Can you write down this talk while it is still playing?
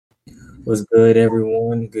What's good,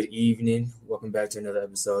 everyone? Good evening. Welcome back to another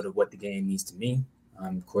episode of What the Game Means to Me.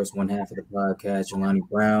 I'm, of course, one half of the podcast, Jelani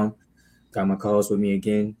Brown. Got my co-host with me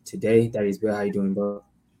again today. That is Bill. How you doing, bro?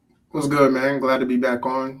 What's good, man? Glad to be back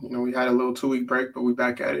on. We had a little 2-week break, but we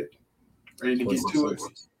back at it. Ready to get to it.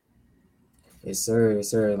 Yes, sir. Yes,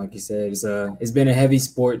 sir. Like you said, it's been a heavy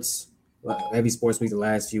sports week the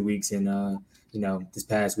last few weeks, and this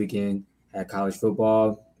past weekend had college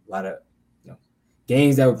football. A lot of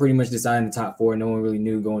games that were pretty much deciding the top four. No one really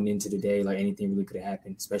knew going into the day like anything really could have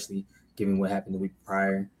happened, especially given what happened the week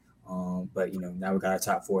prior. But now we got our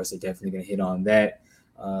top four, so definitely gonna hit on that.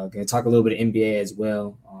 Gonna talk a little bit of NBA as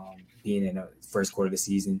well. Being in the first quarter of the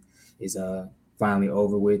season is finally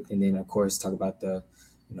over with, and then of course talk about the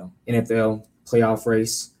NFL playoff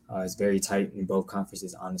race. It's very tight in both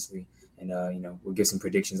conferences, honestly, and we'll give some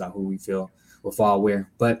predictions on who we feel will fall where.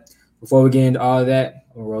 But before we get into all of that,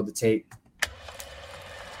 I'm gonna roll the tape.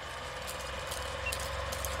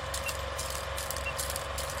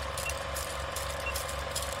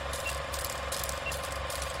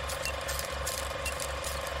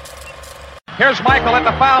 Here's Michael at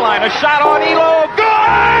the foul line. A shot on Elo.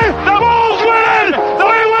 Good! The Bulls win!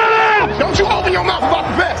 They win! Don't you open your mouth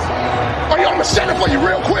about the best. Or I'm going to set it for you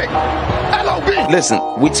real quick. LOB. Listen,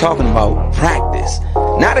 we talking about practice.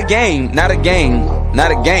 Not a game.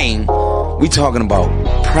 We talking about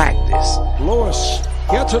practice. Lewis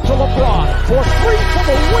gets it to LeBron for three for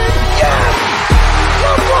the win. Yes!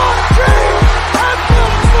 LeBron James at the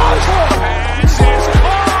buzzer! Pass is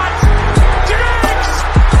caught! Diggs!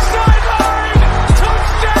 Sideline!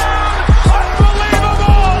 Touchdown!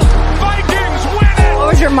 Unbelievable! Vikings win it! What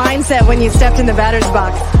was your mindset when you stepped in the batter's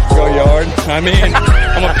box? Go yard. I'm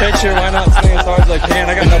a pitcher. Why not swing as hard as I can?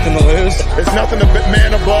 I got nothing to lose. It's nothing to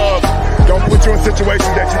man above. Don't put you in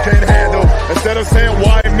situations that you can't handle. Instead of saying,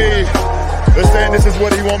 why me? They're saying this is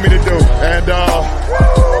what he want me to do. And,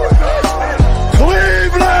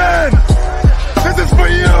 Cleveland! This is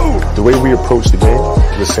for you! The way we approach the game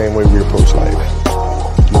is the same way we approach life.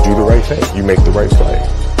 You do the right thing. You make the right play.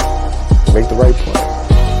 You make the right play.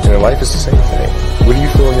 And in life, it's the same thing. What do you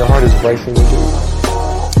feel in your heart is the right thing to do?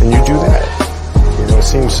 And you do that. It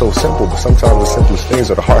seems so simple, but sometimes the simplest things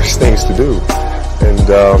are the hardest things to do. And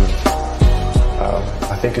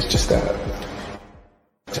I think it's just that.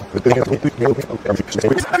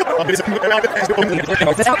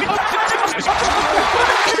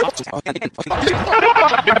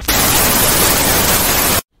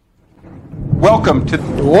 Welcome to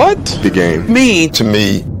What? The game. To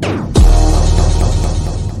me.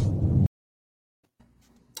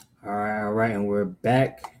 All right, and we're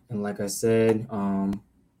back. And like I said, gonna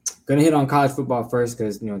hit on college football first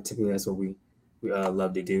because typically that's what we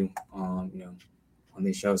love to do. On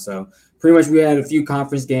this show. So pretty much we had a few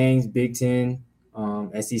conference games, Big Ten,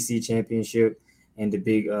 SEC championship, and the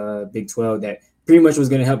Big 12 that pretty much was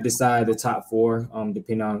going to help decide the top four,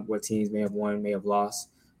 depending on what teams may have won, may have lost.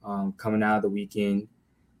 Coming out of the weekend,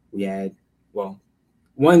 we had,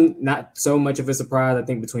 one not so much of a surprise, I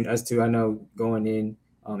think, between us two. I know going in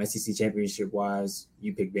SEC championship wise,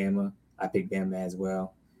 you picked Bama, I picked Bama as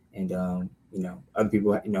well, and other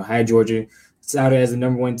people had Georgia touted as the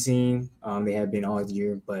number one team. They have been all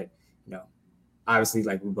year, but obviously,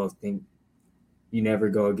 like we both think, you never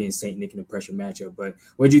go against Saint Nick in a pressure matchup. But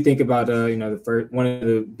what do you think about the first one of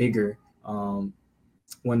the bigger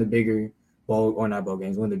bowl or not bowl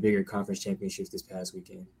games, one of the bigger conference championships this past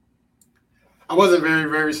weekend? I wasn't very,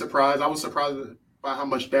 very surprised. I was surprised by how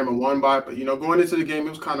much Bama won by, but going into the game, it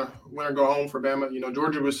was kind of win or go home for Bama.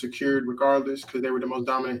 Georgia was secured regardless because they were the most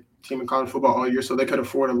dominant team in college football all year, so they could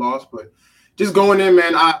afford a loss. But just going in,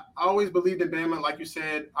 man, I always believed in Bama. Like you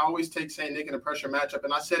said, I always take St. Nick in a pressure matchup.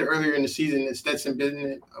 And I said earlier in the season that Stetson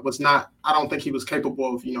Bennett was not – I don't think he was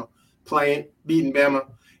capable of, beating Bama.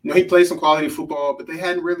 He played some quality football, but they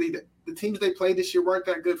hadn't really – the teams they played this year weren't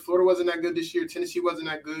that good. Florida wasn't that good this year. Tennessee wasn't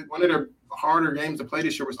that good. One of their harder games to play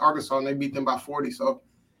this year was Arkansas, and they beat them by 40. So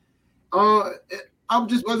I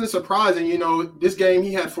just wasn't surprised. And, this game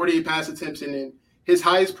he had 48 pass attempts, and then his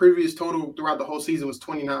highest previous total throughout the whole season was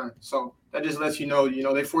 29. So that just lets you know,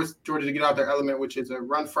 they forced Georgia to get out their element, which is a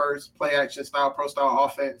run first, play action style, pro style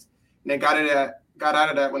offense. And they got out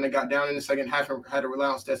of that when they got down in the second half and had to rely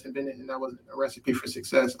on Stetson Bennett, and that was a recipe for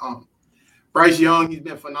success. Bryce Young, he's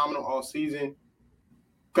been phenomenal all season.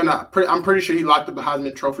 I'm pretty sure he locked up the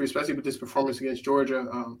Heisman Trophy, especially with this performance against Georgia.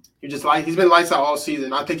 He's been lights out all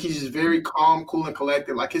season. I think he's just very calm, cool, and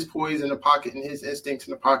collected. Like his poise in the pocket and his instincts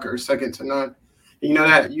in the pocket are second to none. And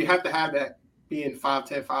that you have to have that being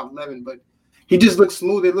 5'10", 5'11", but he just looks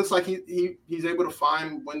smooth. It looks like he's able to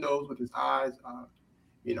find windows with his eyes.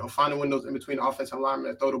 finding windows in between offensive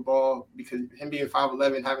linemen that throw the ball, because him being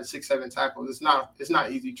 5'11", having 6'7" tackles, it's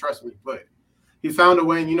not easy, trust me. But he found a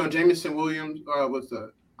way. And, Jameson Williams was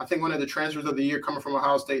I think one of the transfers of the year coming from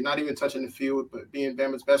Ohio State, not even touching the field, but being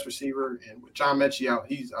Bama's best receiver. And with John Mechie out,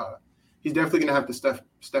 he's definitely going to have to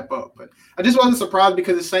step up. But I just wasn't surprised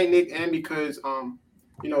because it's St. Nick and because,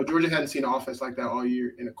 Georgia hadn't seen an offense like that all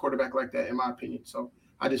year and a quarterback like that, in my opinion. So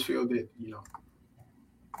I just feel that,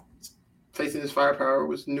 facing this firepower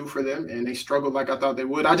was new for them, and they struggled like I thought they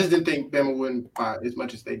would. I just didn't think Bama would win by as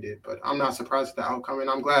much as they did, but I'm not surprised at the outcome, and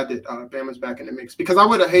I'm glad that Bama's back in the mix, because I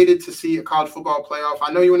would have hated to see a college football playoff.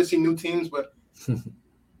 I know you want to see new teams, but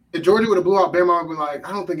if Georgia would have blew out Bama, I would be like,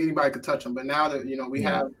 I don't think anybody could touch them. But now that, we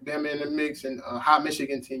have Bama in the mix and a hot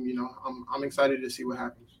Michigan team, I'm excited to see what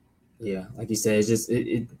happens. Yeah, like you said, it's just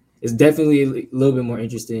it's definitely a little bit more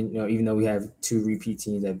interesting, even though we have two repeat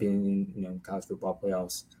teams that have been in, college football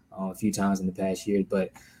playoffs a few times in the past year.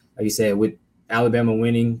 But like you said, with Alabama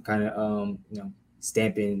winning, kind of,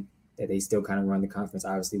 stamping that they still kind of run the conference,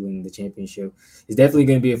 obviously winning the championship, it's definitely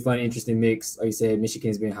going to be a fun, interesting mix. Like you said,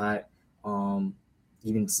 Michigan's been hot.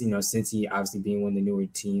 Even, since he obviously being one of the newer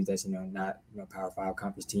teams that's, not, Power 5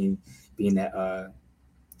 conference team, being that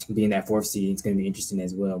fourth seed, it's going to be interesting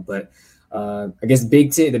as well. But I guess the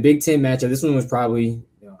Big Ten matchup, this one was probably,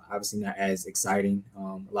 obviously not as exciting.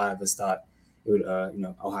 A lot of us thought it would,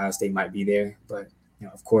 Ohio State might be there, but,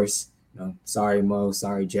 of course, sorry, Mo,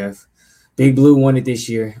 sorry, Jeff. Big Blue won it this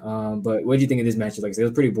year. But what did you think of this matchup? Like I said, it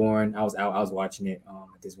was pretty boring. I was out. I was watching it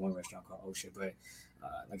at this one restaurant called OSHA, but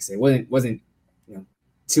like I said, it wasn't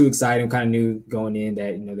too exciting. Kind of knew going in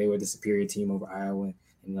that, they were the superior team over Iowa.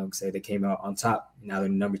 And like I said, they came out on top. Now they're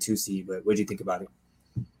the number 2 seed. But what did you think about it?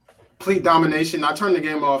 Complete domination. I turned the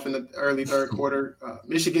game off in the early third quarter.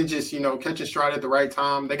 Michigan just, catching stride at the right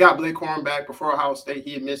time. They got Blake Corum back before Ohio State.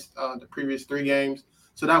 He had missed the previous 3 games.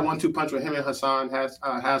 So that 1-2 punch with him and Hassan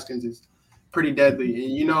Haskins is pretty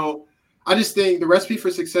deadly. And, I just think the recipe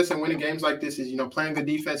for success in winning games like this is, playing good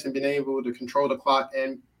defense and being able to control the clock.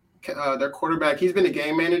 And their quarterback, he's been a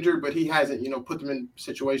game manager, but he hasn't, put them in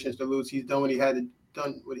situations to lose. He's done what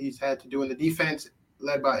he's had to do in the defense,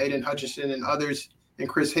 led by Aiden Hutchinson and others. And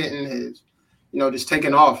Chris Hinton has, just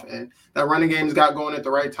taken off. And that running game's got going at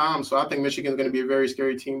the right time. So I think Michigan's going to be a very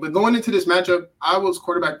scary team. But going into this matchup, Iowa's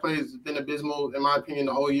quarterback play has been abysmal, in my opinion,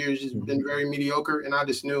 the whole year. It's just been very mediocre. And I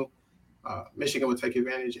just knew Michigan would take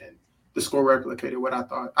advantage. And the score replicated what I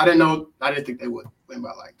thought. I didn't think they would win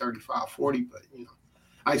by like 35, 40. But,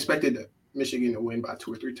 I expected Michigan to win by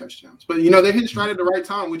 2 or 3 touchdowns. But, they hit stride at the right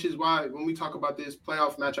time, which is why when we talk about this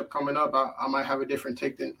playoff matchup coming up, I might have a different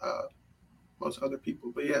take than most other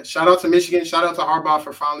people. But yeah, shout out to Michigan. Shout out to Harbaugh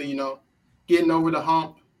for finally, getting over the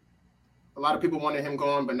hump. A lot of people wanted him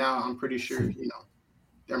going, but now I'm pretty sure,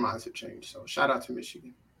 their minds have changed. So shout out to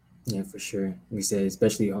Michigan. Yeah, for sure. Like you said,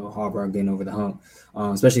 especially Harbaugh getting over the hump,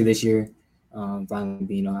 especially this year, finally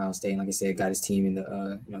being Ohio State. And like I said, got his team in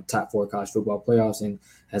the top 4 college football playoffs and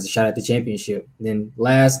has a shot at the championship. And then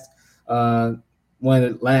one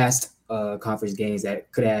of the last conference games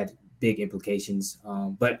that could have big implications.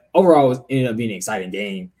 But overall, it ended up being an exciting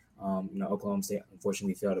game. Oklahoma State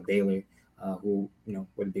unfortunately fell to Baylor, who,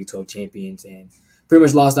 were the Big 12 champions and pretty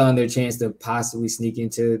much lost out on their chance to possibly sneak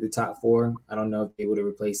into the top 4. I don't know if they would have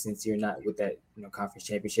replaced Cincy or not with that, conference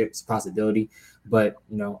championship. It's a possibility. But,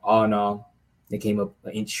 all in all, they came up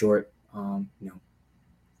an inch short,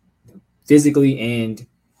 physically and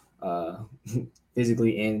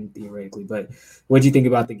theoretically. But what do you think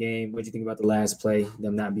about the game? What do you think about the last play,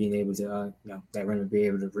 them not being able to, that runner be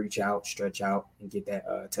able to reach out, stretch out, and get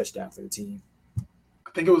that touchdown for the team?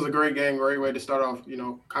 I think it was a great game, great way to start off,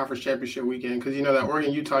 conference championship weekend, because, that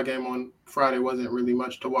Oregon-Utah game on Friday wasn't really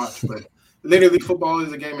much to watch. But literally football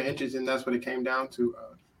is a game of inches, and that's what it came down to.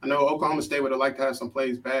 I know Oklahoma State would have liked to have some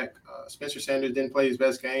plays back. Spencer Sanders didn't play his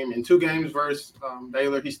best game. In 2 games versus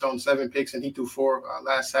Baylor, he thrown 7 picks, and he threw 4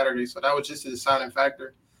 last Saturday. So that was just a deciding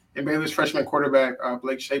factor. And Baylor's freshman quarterback,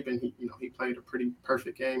 Blake Shapen, he played a pretty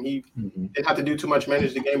perfect game. He didn't have to do too much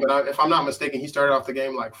manage the game, but if I'm not mistaken, he started off the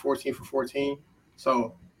game like 14 for 14.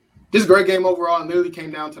 So just a great game overall. It literally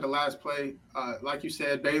came down to the last play. Like you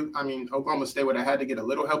said, Oklahoma State would have had to get a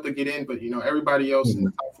little help to get in, but, everybody else in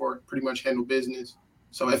the top 4 pretty much handled business.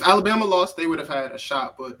 So if Alabama lost, they would have had a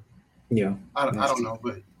shot, but yeah, I don't know.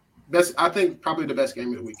 But I think probably the best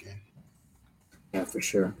game of the weekend. Yeah, for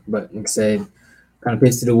sure. But like I said, kind of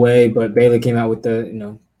pitched it away, but Baylor came out with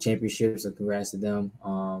the championship, so congrats to them.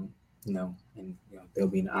 They'll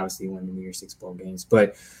be obviously one of the New Year's Six bowl games.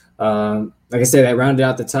 But like I said, that rounded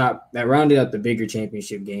out the bigger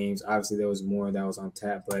championship games. Obviously, there was more that was on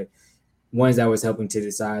tap, but ones that was helping to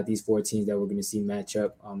decide these 4 teams that we're going to see match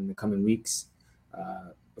up in the coming weeks.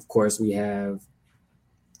 Of course, we have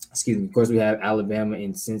Alabama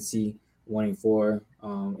and Cincy 1-4,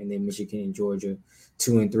 and then Michigan and Georgia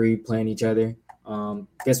 2-3 playing each other.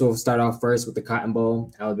 Guess we'll start off first with the Cotton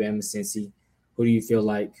Bowl, Alabama, Cincy. Who do you feel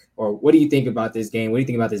like, or what do you think about this game? What do you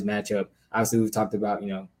think about this matchup? Obviously, we've talked about,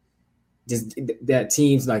 just that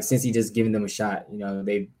teams like Cincy just giving them a shot.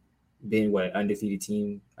 They've been undefeated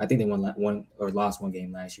team. I think they won or lost one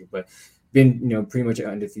game last year, but been pretty much an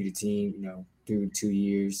undefeated team. Through 2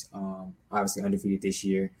 years. Obviously undefeated this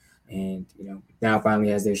year, and now finally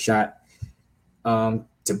has their shot to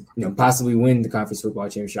possibly win the conference football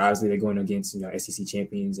championship. Obviously, they're going against SEC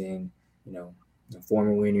champions and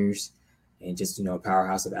former winners, and just a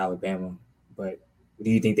powerhouse of Alabama. But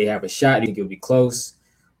do you think they have a shot? Do you think it'll be close?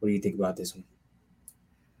 What do you think about this one?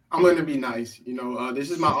 I'm going to be nice.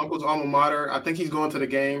 This is my uncle's alma mater. I think he's going to the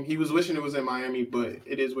game. He was wishing it was in Miami, but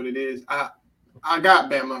it is what it is. I got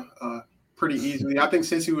Bama pretty easily. I think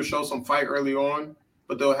Cincy will show some fight early on,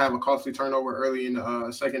 but they'll have a costly turnover early in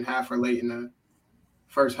the second half or late in the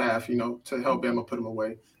first half, to help Bama put them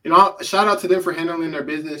away. Shout out to them for handling their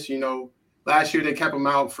business. Last year they kept them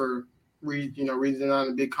out for reason on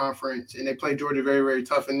a big conference, and they played Georgia very, very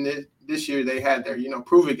tough. And this year they had their,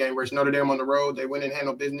 prove-it game versus Notre Dame on the road. They went and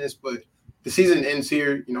handled business, but the season ends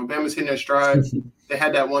here. Bama's hitting their stride. They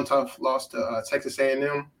had that one tough loss to Texas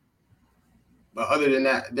A&M. But other than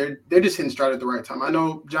that, they're just hitting stride at the right time. I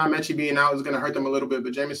know John Mechie being out is going to hurt them a little bit,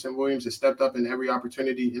 but Jameson Williams has stepped up in every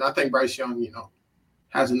opportunity. And I think Bryce Young,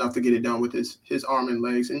 has enough to get it done with his arm and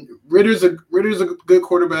legs. And Ritter's a good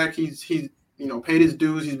quarterback. He's paid his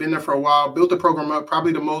dues. He's been there for a while, built the program up.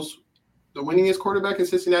 Probably the winningest quarterback in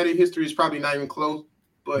Cincinnati history. Is probably not even close.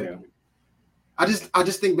 But yeah. I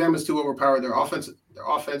just think Bama's too overpowered. Their offense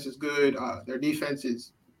is good. Their defense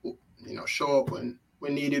is, show up when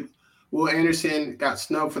needed. Will Anderson got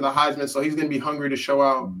snubbed for the Heisman, so he's going to be hungry to show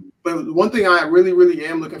out. But one thing I really, really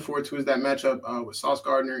am looking forward to is that matchup with Sauce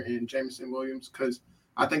Gardner and Jameson Williams, because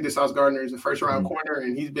I think that Sauce Gardner is a first-round corner,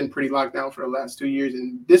 and he's been pretty locked down for the last 2 years.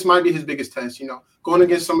 And this might be his biggest test. Going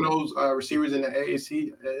against some of those receivers in the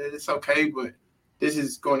AAC, it's okay, but this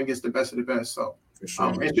is going against the best of the best. So sure.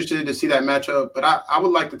 I'm interested to see that matchup. But I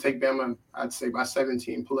would like to take Bama, I'd say, by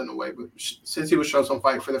 17, pulling away. But since he would show some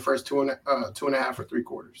fight for the first two and a half or 3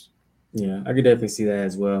 quarters. Yeah, I could definitely see that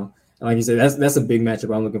as well. And like you said, that's a big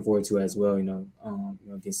matchup I'm looking forward to as well,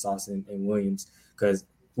 against Sauce and Williams, because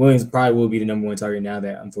Williams probably will be the number one target now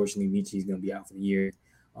that, unfortunately, Mechie is going to be out for the year.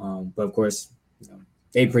 But, of course,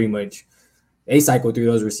 they pretty much – they cycle through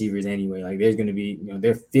those receivers anyway. Like, there's going to be –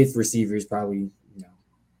 their 5th receivers probably,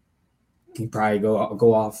 can probably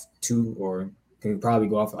go off 2 or can probably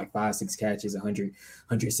go off like 5-6 catches,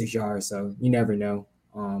 106 yards. So, you never know.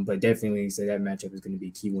 But definitely say that matchup is going to be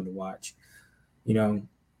a key one to watch.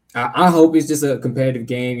 I hope it's just a competitive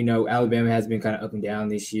game. Alabama has been kind of up and down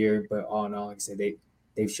this year, but all in all, like I said,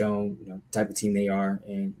 they've shown, the type of team they are,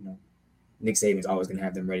 and, Nick Saban's always going to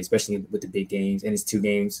have them ready, especially with the big games. And it's 2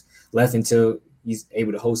 games left until he's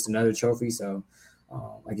able to host another trophy. So,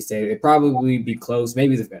 like you said, it'd probably be close.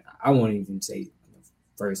 Maybe I won't even say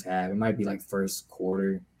first half. It might be like first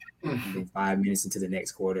quarter, and then 5 minutes into the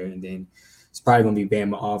next quarter, and then it's probably going to be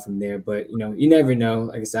Bama off from there. But, you never know.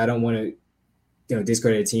 Like I said, I don't want to,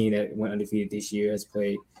 discredit a team that went undefeated this year, has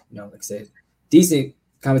played, like I said, decent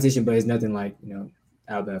competition, but it's nothing like,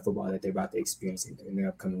 Alabama football that they're about to experience in the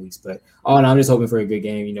upcoming weeks. But all in all, I'm just hoping for a good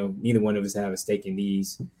game. Neither one of us have a stake in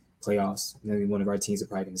these playoffs. Maybe one of our teams are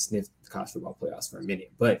probably going to sniff the college football playoffs for a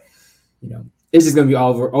minute. But, it's just going to be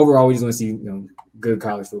overall, we just want to see, good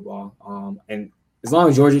college football. And as long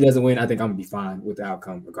as Georgia doesn't win, I think I'm going to be fine with the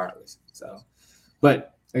outcome regardless. So,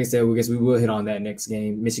 but like I said, I guess we will hit on that next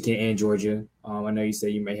game, Michigan and Georgia. I know you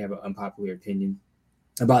said you may have an unpopular opinion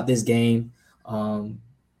about this game.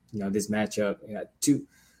 This matchup, two,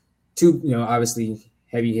 obviously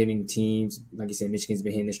heavy hitting teams. Like you said, Michigan's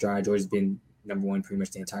been hitting the stride. Georgia's been number one pretty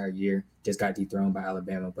much the entire year. Just got dethroned by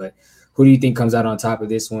Alabama. But who do you think comes out on top of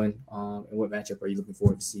this one? And what matchup are you looking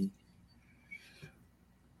forward to see?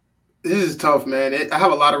 This is tough, man. I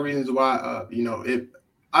have a lot of reasons why. If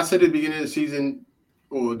I said at the beginning of the season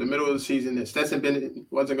or the middle of the season that Stetson Bennett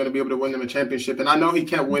wasn't going to be able to win them a championship, and I know he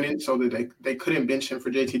kept winning so that they couldn't bench him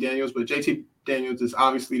for JT Daniels, but JT Daniels is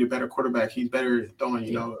obviously the better quarterback. He's better at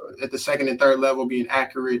throwing, at the second and third level, being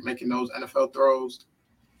accurate, making those NFL throws.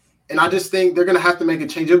 And I just think they're going to have to make a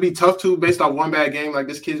change. It'll be tough, too, based on one bad game. Like,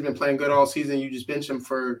 this kid's been playing good all season. You just bench him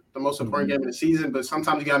for the most important game of the season. But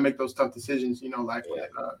sometimes you got to make those tough decisions, like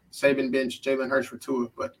Saban bench Jalen Hurts for Tua.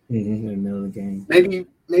 But in the middle of the game.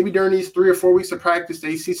 maybe during these 3 or 4 weeks of practice,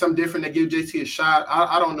 they see something different. They give JT a shot.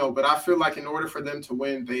 I don't know, but I feel like in order for them to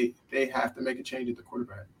win, they have to make a change at the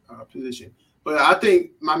quarterback position. But I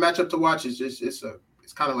think my matchup to watch is just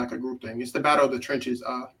it's kind of like a group thing. It's the battle of the trenches.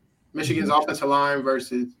 Michigan's offensive line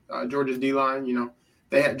versus Georgia's D line. You know,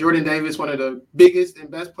 they had Jordan Davis, one of the biggest and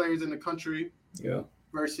best players in the country,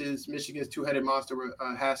 versus Michigan's two-headed monster with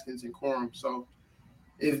Haskins and Corum. So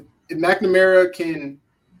if McNamara can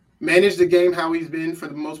manage the game how he's been for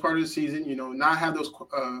the most part of the season, you know, not have those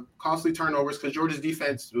costly turnovers, because Georgia's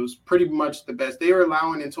defense was pretty much the best. They were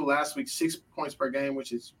allowing until last week 6 points per game,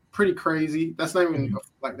 which is pretty crazy. That's not even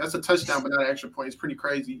that's a touchdown, but not an extra point. It's pretty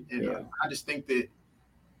crazy. And I just think that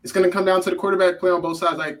it's going to come down to the quarterback play on both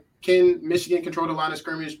sides. Like, can Michigan control the line of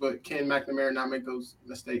scrimmage, but can McNamara not make those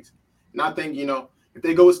mistakes? And I think, you know, if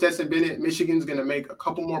they go with Stetson Bennett, Michigan's going to make a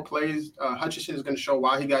couple more plays. Hutchinson is going to show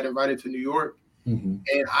why he got invited to New York. And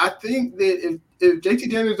I think that if JT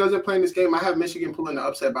Daniels doesn't play in this game, I have Michigan pulling the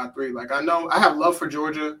upset by 3. Like, I know I have love for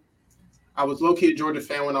Georgia. I was low-key a Georgia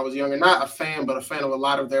fan when I was younger. Not a fan, but a fan of a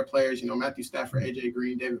lot of their players. You know, Matthew Stafford, A.J.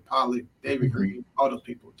 Green, David Pollack, David Green, all those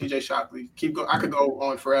people. DJ Shockley. I could go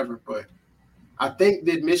on forever. But I think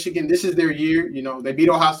that Michigan, this is their year. You know, they beat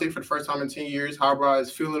Ohio State for the first time in 10 years. Harbaugh is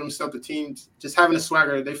feeling himself. The team's just having a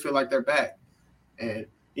swagger. They feel like they're back. And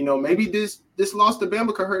you know, maybe this loss to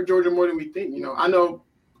Bama could hurt Georgia more than we think. You know, I know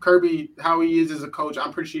Kirby, how he is as a coach,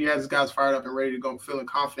 I'm pretty sure he has his guys fired up and ready to go, feeling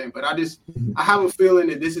confident. But I have a feeling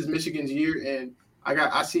that this is Michigan's year, and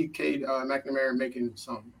I see Cade McNamara making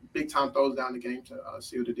some big-time throws down the game to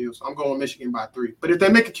seal the deal. So I'm going Michigan by 3. But if they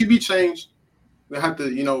make a QB change, we'll have to,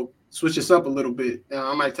 you know, switch this up a little bit.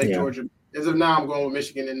 I might take Georgia. As of now, I'm going with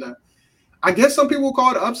Michigan. I guess some people will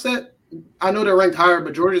call it an upset. I know they're ranked higher,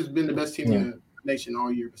 but Georgia's been the best team in the nation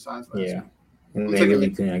all year besides last year. And they really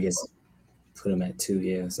couldn't, I guess, put them at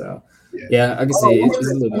 2. So I can see it's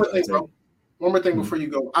a little bit. One more thing before you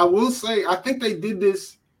go. I will say I think they did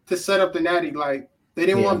this to set up the Natty. Like, they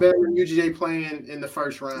didn't want Bama and UGA playing in the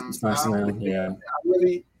first round.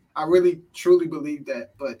 I really truly believe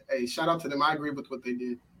that. But hey, shout out to them. I agree with what they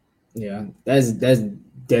did. Yeah, that's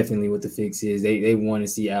definitely what the fix is. They want to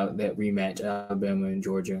see out that rematch, Alabama and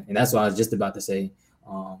Georgia, and that's what I was just about to say.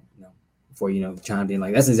 Before chimed in,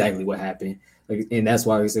 like, that's exactly what happened. Like, and that's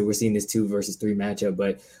why we said we're seeing this 2 versus 3 matchup.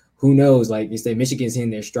 But who knows? Like you said, Michigan's hitting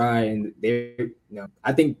their stride, and they're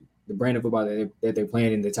I think the brand of football that they're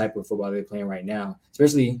playing and the type of football they're playing right now,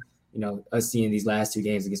 especially us seeing these last 2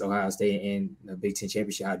 games against Ohio State and the Big Ten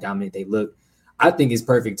championship, how dominant they look. I think it's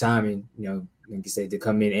perfect timing. Like you said, to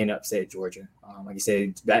come in and upset Georgia. Like you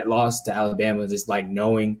said, that loss to Alabama, just like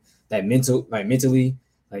knowing that mentally,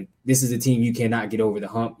 like, this is a team you cannot get over the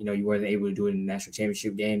hump. You weren't able to do it in the national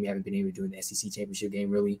championship game. You haven't been able to do it in the SEC championship game,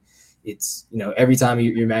 really. It's, every time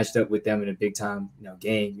you're matched up with them in a big time,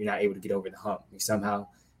 game, you're not able to get over the hump. You somehow,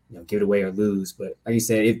 give it away or lose. But like you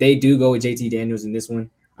said, if they do go with JT Daniels in this one,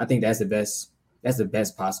 I think that's the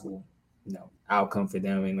best possible, outcome for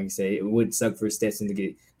them. And like I said, it would suck for Stetson to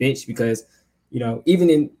get benched because,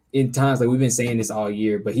 even in times, like we've been saying this all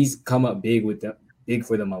year, but he's come up big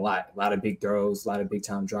for them a lot of big throws, a lot of big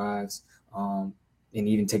time drives, and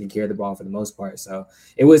even taking care of the ball for the most part. So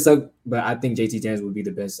it would suck, but I think JT Daniels would be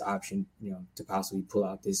the best option, to possibly pull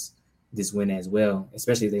out this win as well,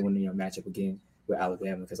 especially if they want to match up again with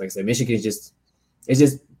Alabama. Because like I said, Michigan is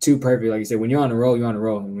just too perfect. Like you said, when you're on a roll,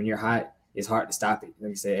 and when you're hot, it's hard to stop it.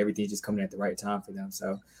 Like you said, everything's just coming at the right time for them.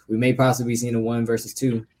 So we may possibly be seeing a 1 versus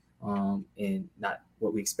 2, and not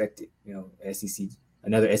what we expected.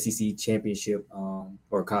 Another SEC championship,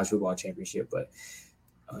 or college football championship. But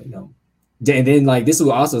and then like this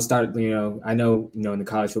will also start. I know in the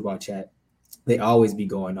college football chat, they always be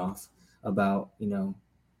going off about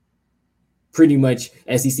pretty much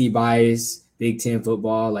SEC bias, Big Ten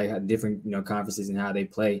football, like different conferences and how they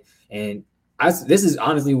play. And this is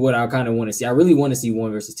honestly what I kind of want to see. I really want to see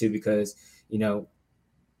 1 versus 2 because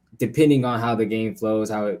depending on how the game flows,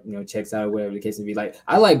 how it checks out, whatever the case may be. Like,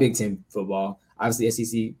 I like Big Ten football. Obviously,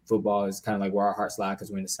 SEC football is kind of like where our hearts lie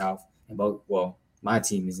because we're in the South. And my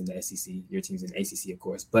team is in the SEC. Your team's in the ACC, of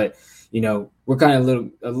course. But we're kind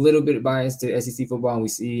of a little bit biased to SEC football, and we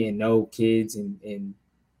see and know kids and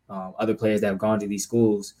other players that have gone to these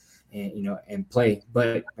schools and and play. But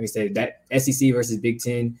like I said, that SEC versus Big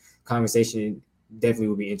Ten conversation definitely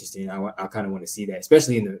will be interesting. I kind of want to see that,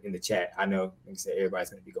 especially in the chat. I know, like I said, everybody's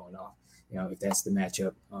going to be going off, if that's the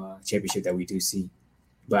matchup championship that we do see.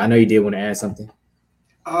 But I know you did want to add something.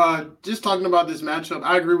 Just talking about this matchup,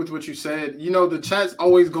 I agree with what you said. You know, the chat's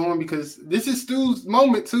always going because this is Stu's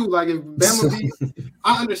moment too. Like if Bama beat,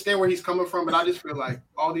 I understand where he's coming from, but I just feel like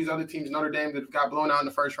all these other teams, Notre Dame, that got blown out in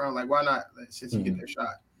the first round, like why not let Cincy get their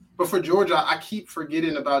shot? But for Georgia, I keep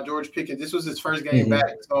forgetting about George Pickens. This was his first game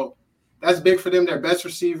back, so that's big for them. Their best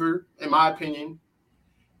receiver, in my opinion.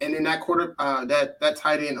 And then that that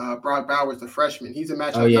tight end, Brock Bowers, the freshman, he's a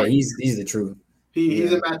matchup. Oh yeah, he's the truth.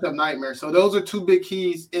 He's a matchup nightmare. So those are two big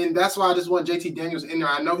keys, and that's why I just want JT Daniels in there.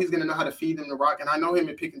 I know he's going to know how to feed them the rock, and I know him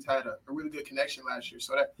and Pickens had a really good connection last year.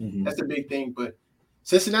 So that's a big thing. But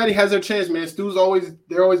Cincinnati has their chance, man.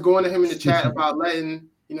 They're always going to him in the chat about letting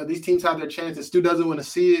these teams have their chance, and Stu doesn't want to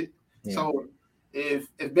see it. Yeah. So if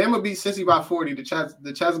Bama beats Cincy by 40, the chat's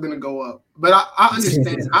going to go up. But I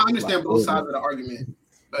understand. I understand both sides of the argument.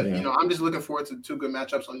 But I'm just looking forward to two good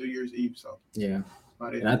matchups on New Year's Eve. So yeah.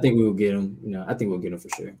 And I think we will get them. I think we'll get them for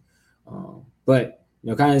sure. But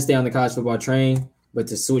kind of stay on the college football train, but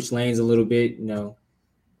to switch lanes a little bit.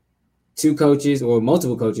 Two coaches or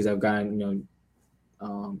multiple coaches have gotten.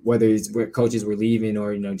 Whether it's where coaches were leaving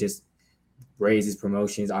or just raises,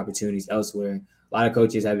 promotions, opportunities elsewhere. A lot of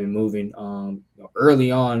coaches have been moving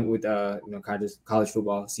early on with college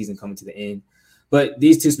football season coming to the end. But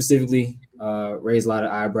these two specifically raised a lot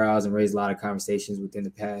of eyebrows and raised a lot of conversations within the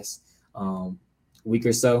past week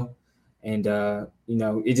or so. And,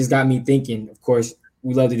 it just got me thinking. Of course,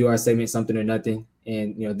 we love to do our segment Something or Nothing.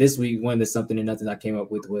 And, this week, one of the Something or Nothing I came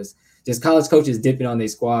up with was just college coaches dipping on their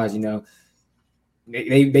squads.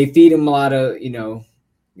 They feed them a lot of,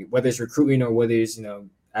 whether it's recruiting or whether it's,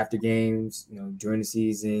 after games, during the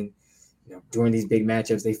season, during these big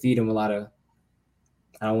matchups, they feed them a lot of,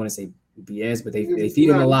 I don't want to say BS, but they feed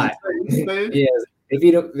them a lot. Yeah, they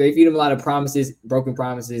feed them a lot of promises, broken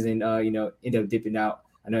promises, and end up dipping out.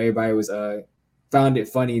 I know everybody was found it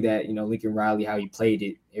funny that Lincoln Riley, how he played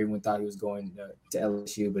it. Everyone thought he was going to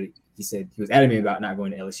LSU, but he said he was adamant about not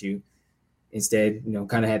going to LSU. Instead,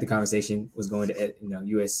 kind of had the conversation, was going to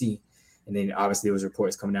USC, and then obviously there was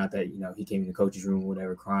reports coming out that he came in the coach's room or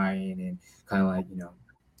whatever, crying and kind of like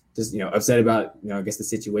just upset about I guess the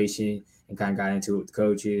situation, and kind of got into it with the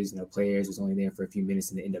coaches. Players was only there for a few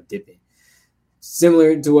minutes and they end up dipping.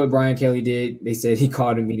 Similar to what Brian Kelly did, they said he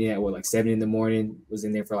called a meeting at 7 a.m, was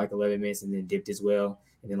in there for 11 minutes and then dipped as well.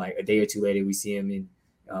 And then a day or two later, we see him in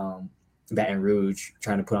Baton Rouge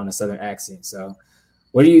trying to put on a Southern accent. So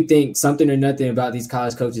what do you think? Something or nothing about these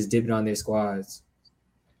college coaches dipping on their squads?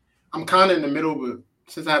 I'm kind of in the middle, but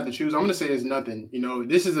since I have to choose, I'm going to say it's nothing.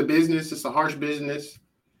 This is a business. It's a harsh business.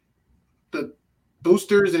 The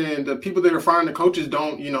boosters and the people that are firing the coaches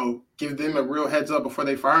don't, give them a real heads up before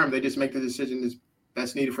they fire them. They just make the decision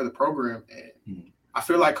that's needed for the program. And I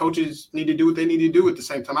feel like coaches need to do what they need to do at the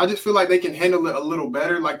same time. I just feel like they can handle it a little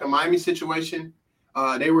better, like the Miami situation.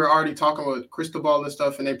 They were already talking with Cristobal and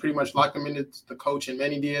stuff, and they pretty much locked him into the coach. And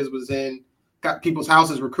Manny Diaz was got people's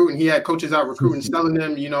houses recruiting. He had coaches out recruiting, telling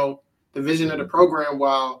them, the vision of the program,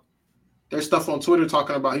 while there's stuff on Twitter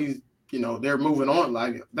talking about they're moving on.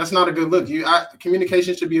 Like, that's not a good look.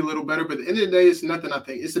 Communication should be a little better, but at the end of the day, it's nothing. I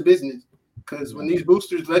think it's a business, because when these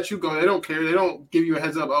boosters let you go, they don't care. They don't give you a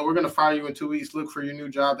heads up. Oh, we're going to fire you in 2 weeks. Look for your new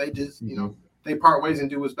job. They just, they part ways and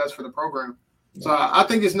do what's best for the program. So I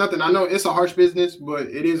think it's nothing. I know it's a harsh business, but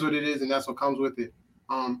it is what it is, and that's what comes with it.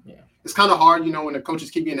 It's kind of hard, when the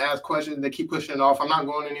coaches keep getting asked questions, they keep pushing it off. I'm not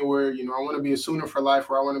going anywhere. I want to be a Sooner for life,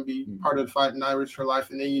 or I want to be part of the Fighting Irish for life.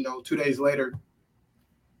 And then, 2 days later,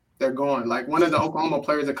 they're gone. Like one of the Oklahoma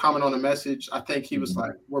players that commented on the message, I think he was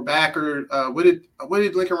like, "We're back," or what did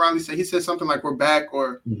Lincoln Riley say? He said something like, "We're back,"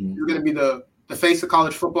 or "You're going to be the face of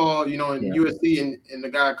college football," in USC. And the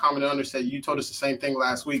guy commented under said, "You told us the same thing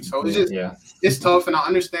last week." So it's just it's tough, and I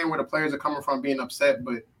understand where the players are coming from being upset,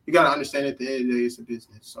 but you got to understand at the end of the day, it's a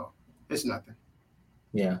business, so it's nothing.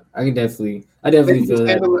 Yeah, I definitely feel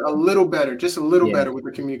that a little better, just a little better with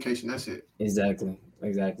the communication. That's it. Exactly.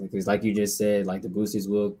 Because like you just said, like the boosters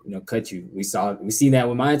will, cut you. We see that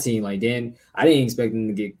with my team. Like Dan, I didn't expect him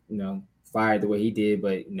to get, fired the way he did,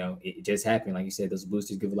 but it just happened. Like you said, those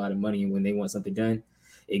boosters give a lot of money, and when they want something done,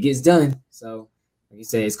 it gets done. So like you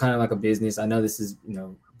said, it's kind of like a business. I know this has,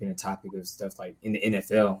 been a topic of stuff like in the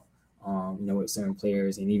NFL, with certain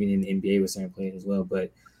players, and even in the NBA with certain players as well.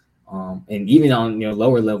 But and even on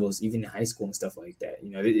lower levels, even in high school and stuff like that,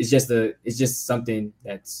 it's just something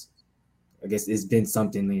that's, I guess it's been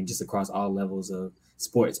something just across all levels of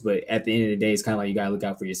sports. But at the end of the day, it's kind of like you got to look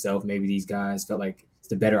out for yourself. Maybe these guys felt like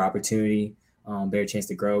it's a better opportunity, better chance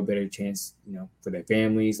to grow, better chance, for their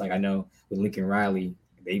families. Like I know with Lincoln Riley,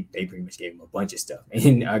 they pretty much gave him a bunch of stuff.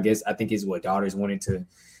 And I think his daughters wanted to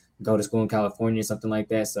go to school in California or something like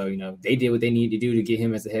that. So, you know, they did what they needed to do to get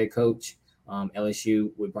him as the head coach.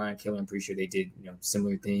 LSU with Brian Kelly, I'm pretty sure they did, you know,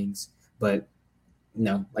 similar things. But, you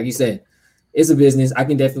know, like you said, it's a business. I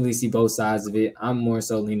can definitely see both sides of it. I'm more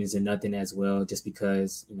so leaning to nothing as well, just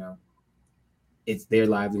because, you know, it's their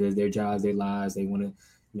livelihood, their jobs, their lives. They want to,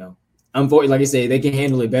 you know, unfortunately, like I said, they can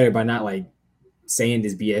handle it better by not like saying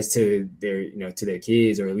this BS to their, you know, to their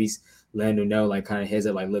kids, or at least letting them know, like, kind of heads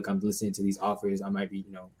up, like, look, I'm listening to these offers. I might be,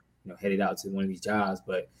 you know, headed out to one of these jobs.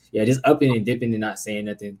 But yeah, just upping and dipping and not saying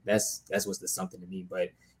nothing. That's what's the something to me. But,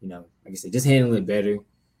 you know, like I said, just handling it better,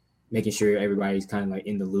 making sure everybody's kind of like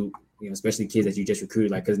in the loop, you know, especially kids that you just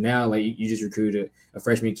recruited. Like, because now, like, you just recruited a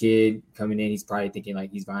freshman kid coming in. He's probably thinking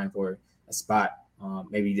like he's vying for a spot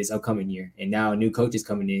maybe this upcoming year. And now a new coach is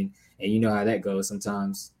coming in, and you know how that goes.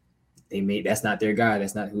 Sometimes that's not their guy.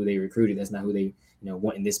 That's not who they recruited. That's not who they, you know,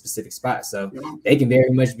 want in this specific spot. So they can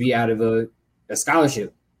very much be out of a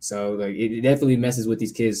scholarship. So like it definitely messes with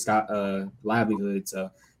these kids' livelihood. So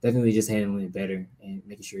definitely just handling it better and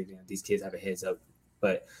making sure, you know, these kids have a heads up.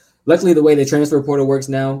 But luckily, the way the transfer portal works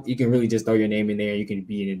now, you can really just throw your name in there. You can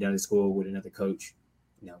be in another school with another coach,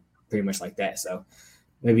 you know, pretty much like that. So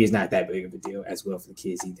maybe it's not that big of a deal as well for the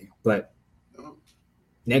kids either. But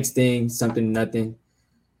next thing, something, nothing.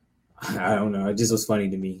 I don't know. It just was funny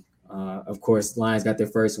to me. Of course, Lions got their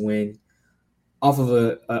first win off of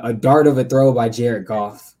a dart of a throw by Jared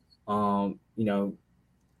Goff. You know,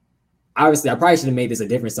 obviously, I probably should have made this a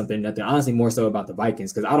different something, nothing. Honestly, more so about the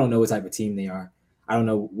Vikings, because I don't know what type of team they are. I don't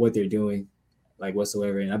know what they're doing, like,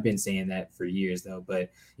 whatsoever. And I've been saying that for years, though. But,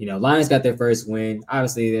 you know, Lions got their first win.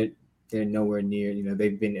 Obviously, they're nowhere near, you know,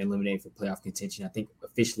 they've been eliminated for playoff contention. I think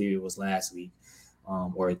officially it was last week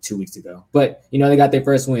or 2 weeks ago. But, you know, they got their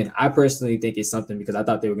first win. I personally think it's something because I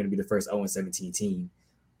thought they were going to be the first 0-17 team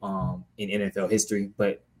in NFL history.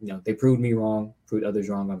 But, you know, they proved me wrong, proved others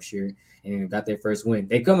wrong, I'm sure, and got their first win.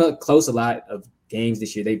 They come up close a lot of games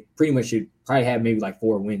this year. They pretty much should probably have maybe like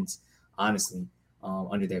 4 wins, honestly,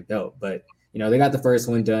 under their belt. But, you know, they got the first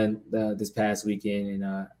one done this past weekend,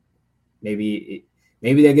 and maybe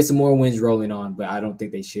they get some more wins rolling on, but I don't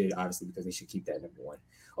think they should, obviously, because they should keep that number 1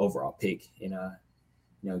 overall pick and,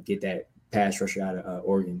 you know, get that pass rusher out of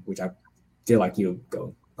Oregon, which I feel like he'll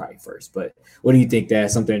go probably first. But what do you think?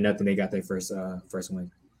 That something or nothing, they got their first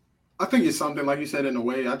win? I think it's something, like you said, in a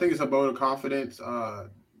way. I think it's a vote of confidence.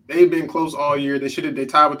 They've been close all year. They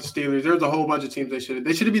tied with the Steelers. There's a whole bunch of teams they should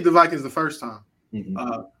beat the Vikings the first time.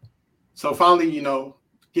 Mm-hmm. So finally, you know,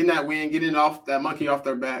 getting that win, getting off that monkey off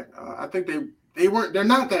their back. I think they're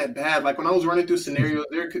not that bad. Like when I was running through scenarios,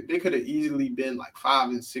 they could have easily been like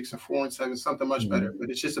 5-6 or 4-7, something much better. But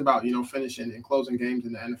it's just about, you know, finishing and closing games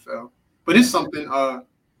in the NFL. But it's something. I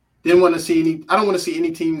don't want to see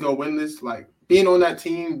any team go winless. Like being on that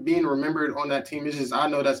team, being remembered on that team, it's just, I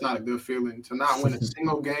know that's not a good feeling. To not win a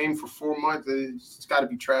single game for 4 months, it's got to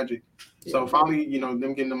be tragic. Yeah. So finally, you know,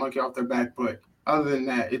 them getting the monkey off their back. But other than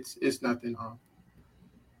that, it's nothing.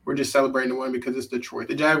 We're just celebrating the win because it's Detroit.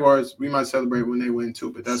 The Jaguars, we might celebrate when they win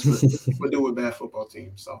too, but that's what we'll do with bad football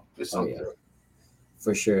teams. So it's something. Oh, yeah.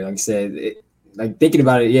 For sure. Like I said, like thinking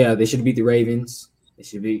about it, yeah, they should beat the Ravens. They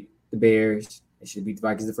should beat the Bears. They should beat the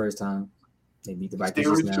Vikings the first time. They beat the Vikings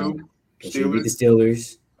just now. They should beat the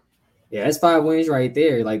Steelers. Yeah, that's 5 wins right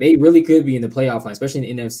there. Like they really could be in the playoff line, especially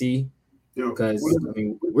in the NFC. Because I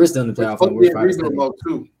mean, we're still in the playoff line. We're 5-7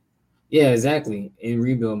 too. Yeah, exactly. In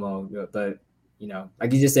rebuild mode, but you know,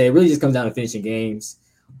 like you just said, it really just comes down to finishing games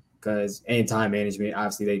and time management.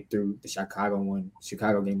 Obviously, they threw the Chicago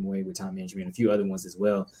game away with time management, and a few other ones as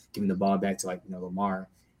well, giving the ball back to, like, you know, Lamar.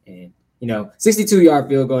 And, you know, 62-yard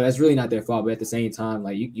field goal, that's really not their fault. But at the same time,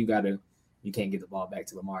 like, you can't give the ball back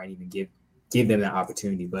to Lamar and even give them that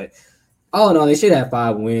opportunity. But all in all, they should have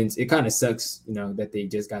 5 wins. It kind of sucks, you know, that they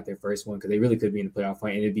just got their first one because they really could be in the playoff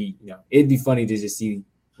fight. And it'd be funny to just see,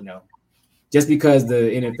 you know, just because the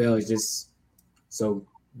NFL is just so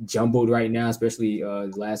jumbled right now, especially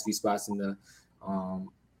the last few spots in the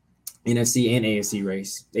NFC and AFC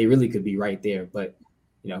race. They really could be right there. But,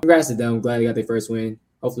 you know, congrats to them. I'm glad they got their first win.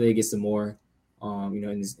 Hopefully they get some more, you know,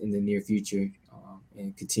 in the near future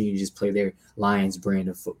and continue to just play their Lions brand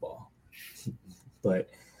of football. But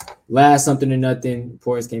last something or nothing,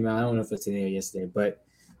 reports came out. I don't know if it's today or yesterday, but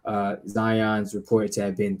Zion's reported to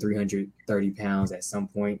have been 330 pounds at some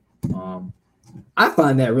point. I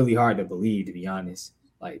find that really hard to believe, to be honest.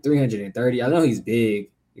 Like 330, I know he's big.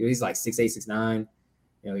 He's like 6'8", 6'9".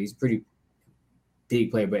 You know, he's a pretty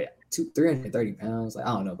big player, but 330 pounds, like,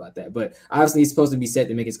 I don't know about that. But obviously he's supposed to be set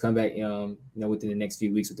to make his comeback, you know, within the next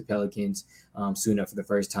few weeks with the Pelicans, soon up for the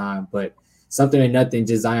first time. But something or nothing,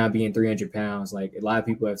 just Zion being 300 pounds. Like a lot of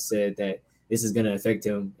people have said that this is going to affect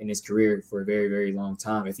him in his career for a very, very long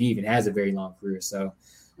time, if he even has a very long career. So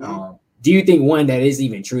do you think, one, that is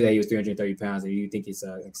even true that he was 330 pounds, or do you think it's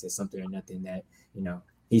like I said, something or nothing that,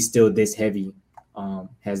 he's still this heavy,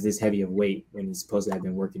 has this heavy of weight when he's supposed to have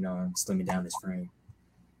been working on slimming down his frame?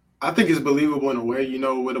 I think it's believable in a way.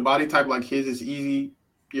 With a body type like his, it's easy.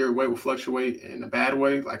 Your weight will fluctuate in a bad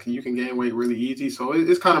way. Like, you can gain weight really easy. So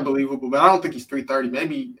it's kind of believable, but I don't think he's 330.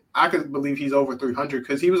 Maybe I could believe he's over 300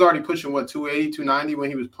 because he was already pushing, 280, 290 when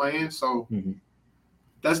he was playing. So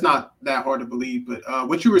that's not that hard to believe. But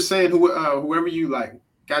what you were saying, whoever you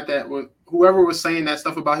got that, whoever was saying that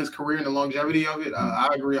stuff about his career and the longevity of it, I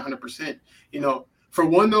agree 100%. For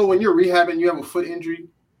one, though, when you're rehabbing, you have a foot injury,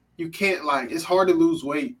 you can't it's hard to lose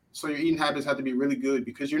weight. So your eating habits have to be really good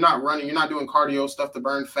because you're not running, you're not doing cardio stuff to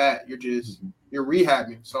burn fat. You're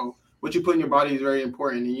rehabbing. So what you put in your body is very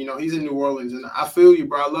important. And, he's in New Orleans, and I feel you,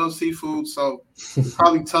 bro. I love seafood. So it's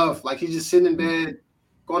probably tough. Like, he's just sitting in bed,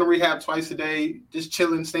 going to rehab twice a day, just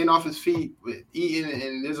chilling, staying off his feet, eating.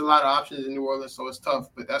 And there's a lot of options in New Orleans. So it's tough,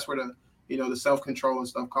 but that's where the self-control and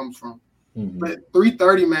stuff comes from. But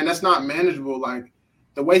 330, man, that's not manageable. Like,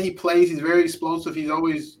 the way he plays, he's very explosive. He's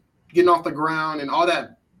always getting off the ground, and all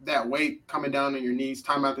that weight coming down on your knees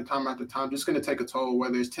time after time after time, just going to take a toll,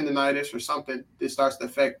 whether it's tendonitis or something that starts to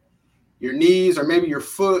affect your knees or maybe your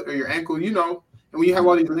foot or your ankle, And when you have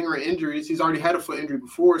all these lingering injuries, he's already had a foot injury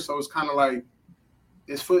before. So it's kind of like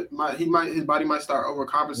his body might start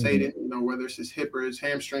overcompensating, whether it's his hip or his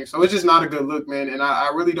hamstring. So it's just not a good look, man. And I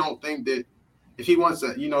really don't think that if he wants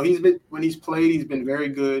to, when he's played, he's been very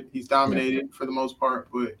good. He's dominated for the most part,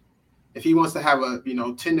 but if he wants to have a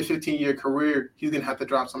 10 to 15 year career, he's gonna have to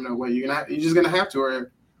drop some of that weight. You're just gonna have to,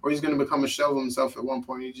 or he's gonna become a shell of himself at one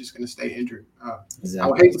point. He's just gonna stay injured. Exactly. I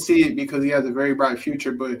would hate to see it because he has a very bright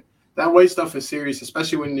future, but that weight stuff is serious,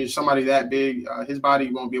 especially when there's somebody that big. His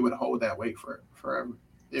body won't be able to hold that weight forever.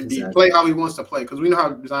 And play how he wants to play, because we know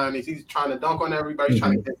how Zion is. He's trying to dunk on everybody,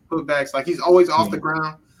 trying to get putbacks. Like, he's always off the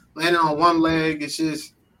ground, landing on one leg.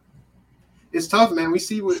 It's tough, man. We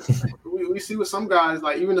see with some guys,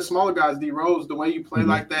 like even the smaller guys, D Rose, the way you play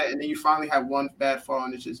like that, and then you finally have one bad fall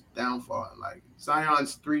and it's just downfall. Like,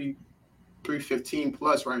 Zion's 315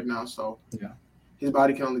 plus right now, so his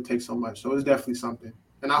body can only take so much. So it's definitely something.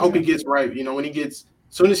 And I hope he gets right. When as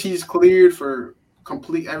soon as he's cleared for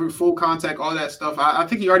complete full contact, all that stuff, I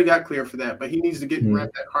think he already got cleared for that, but he needs to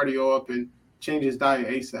ramp that cardio up and change his diet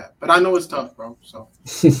ASAP. But I know it's tough, bro. So.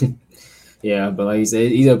 Yeah, but like you said,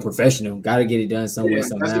 he's a professional. Got to get it done somewhere,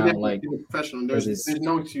 somehow. Like, he's a professional. There's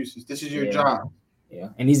no excuses. This is your job. Yeah,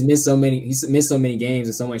 and he's missed so many games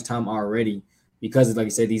and so much time already because of, like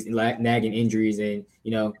you said, these nagging injuries. And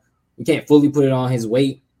we can't fully put it on his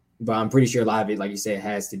weight, but I'm pretty sure a lot of it, like you said,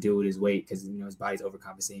 has to do with his weight because his body's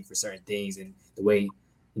overcompensating for certain things, and the way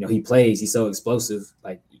he plays, he's so explosive.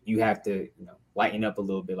 Like, you have to lighten up a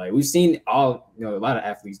little bit. Like, we've seen a lot of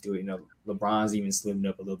athletes do it. LeBron's even slimmed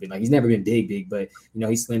up a little bit. Like, he's never been big, but he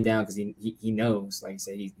slimmed down because he knows, like you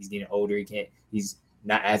said, he's getting older. He's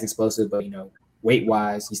not as explosive, but weight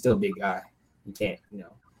wise, he's still a big guy. You can't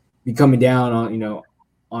be coming down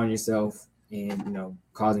on yourself and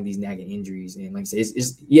causing these nagging injuries. And like I said,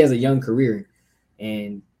 he has a young career,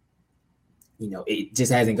 and it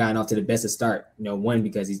just hasn't gotten off to the best of start. One,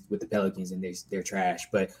 because he's with the Pelicans and they're trash,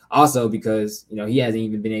 but also because he hasn't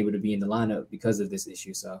even been able to be in the lineup because of this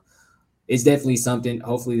issue. So it's definitely something.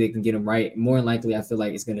 Hopefully they can get him right. More than likely, I feel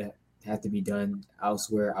like it's gonna have to be done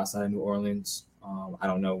elsewhere outside of New Orleans. I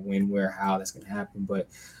don't know when, where, how that's gonna happen, but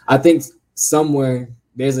I think somewhere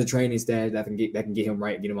there's a training staff that can get him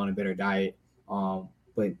right, get him on a better diet,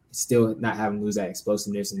 but still not have him lose that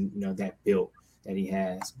explosiveness and that build that he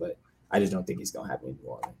has. But I just don't think it's going to happen in New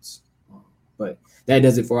Orleans. But that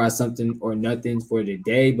does it for our something or nothing for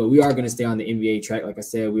today. But we are going to stay on the NBA track. Like I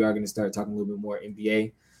said, we are going to start talking a little bit more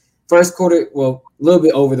NBA. First quarter, well, a little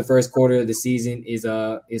bit over the first quarter of the season is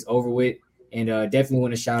over with. And definitely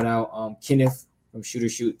want to shout out Kenneth from Shooter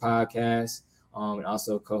Shoot Podcast, and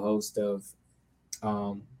also co-host of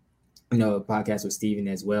a podcast with Steven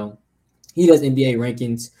as well. He does NBA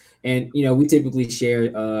rankings, and we typically share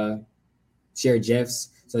Jeff's.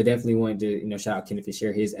 So I definitely wanted to, shout out Kenneth to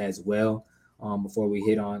share his as well before we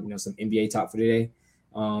hit on, some NBA talk for today.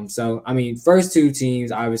 So, I mean, first two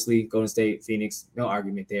teams, obviously, Golden State, Phoenix, no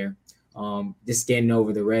argument there. Just scanning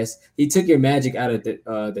over the rest. He took your Magic out of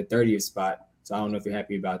the 30th spot, so I don't know if you're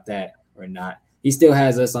happy about that or not. He still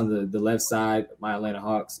has us on the left side, my Atlanta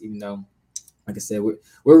Hawks, even though, like I said, we're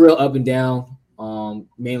real up and down,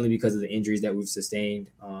 mainly because of the injuries that we've sustained,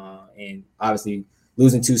 and obviously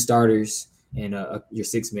losing two starters and your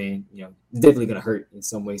 6 man, it's definitely going to hurt in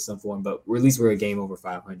some way, some form. But at least we're a game over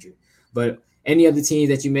 500. But any other teams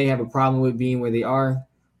that you may have a problem with being where they are,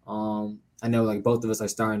 I know like both of us are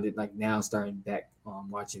starting back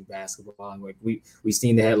watching basketball. And like we've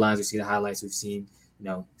seen the headlines, we've seen the highlights, we've seen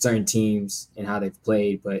certain teams and how they've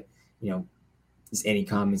played. But just any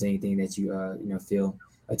comments, anything that you feel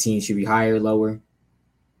a team should be higher, lower?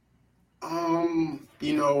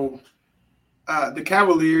 The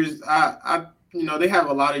Cavaliers, they have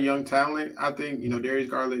a lot of young talent. I think, Darius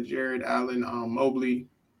Garland, Jared Allen, Mobley,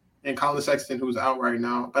 and Colin Sexton, who's out right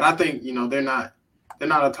now. But I think, they're not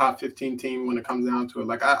a top 15 team when it comes down to it.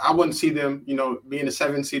 Like, I wouldn't see them, being a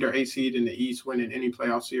 7 seed or 8 seed in the East winning any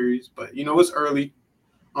playoff series. But, it's early.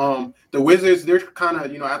 The Wizards, they're kind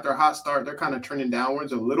of, after a hot start, they're kind of trending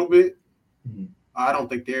downwards a little bit. Mm-hmm. I don't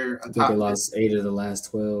think they're a top. They lost 8 of the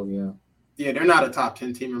last 12, yeah. Yeah, they're not a top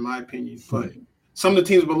 10 team in my opinion. But some of the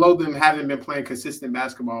teams below them haven't been playing consistent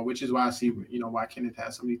basketball, which is why I see, why Kenneth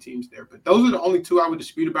has so many teams there. But those are the only two I would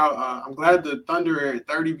dispute about. I'm glad the Thunder are at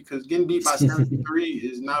 30 because getting beat by 73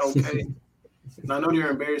 is not okay. And I know they're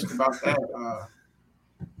embarrassed about that.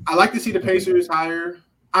 I like to see the Pacers higher.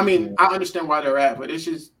 I mean, I understand why they're at, but it's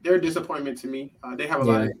just they're a disappointment to me. They have a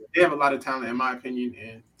lot of talent, in my opinion,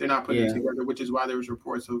 and they're not putting it together, which is why there was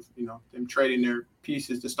reports of them trading their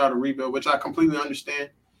pieces to start a rebuild, which I completely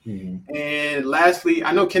understand. Mm-hmm. And lastly,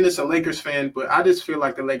 I know Kenneth's a Lakers fan, but I just feel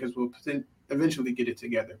like the Lakers will eventually get it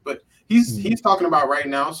together. But he's talking about right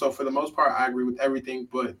now, so for the most part, I agree with everything.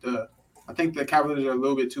 But I think the Cavaliers are a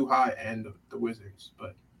little bit too high, and the Wizards.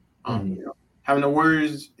 But having the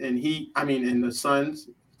Warriors and and the Suns.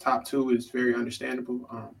 Top 2 is very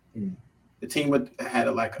understandable. The team had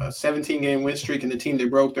a 17-game win streak, and the team that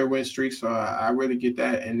broke their win streak, so I really get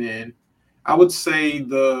that. And then I would say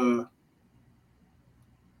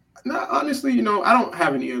honestly, I don't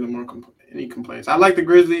have any complaints. I like the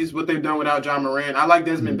Grizzlies, what they've done without John Moran. I like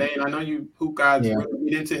Desmond Bane. I know you hoop guys really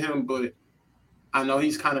get into him, but I know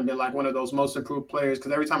he's kind of been like one of those most improved players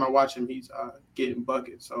because every time I watch him, he's getting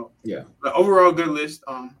buckets. So but overall, good list.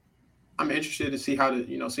 I'm interested to see how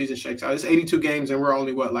the season shakes out. It's 82 games and we're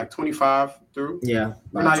only 25 through. Yeah,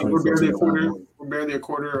 we're barely a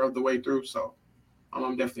quarter of the way through. So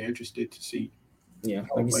I'm definitely interested to see. Yeah,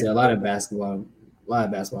 like you said, a lot of basketball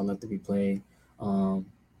left to be played. But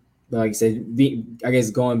like you said, I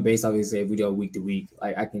guess going based off if we go week to week,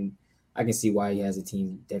 like I can see why he has a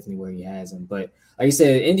team definitely where he has them. But like you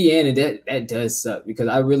said, Indiana, that does suck because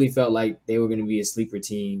I really felt like they were going to be a sleeper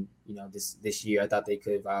team. This year, I thought they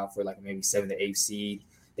could vie for maybe 7th to 8th seed.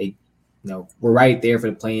 They, were right there for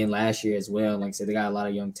the play-in last year as well. Like I said, they got a lot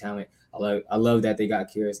of young talent. I love that they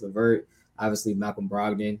got Caris LeVert. Obviously, Malcolm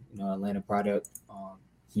Brogdon, Atlanta product.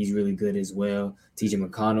 He's really good as well. T.J.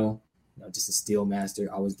 McConnell, just a steal master,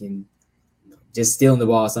 always getting, just stealing the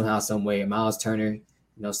ball somehow, some way. And Miles Turner,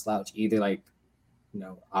 no slouch either.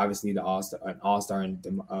 Obviously the all-star and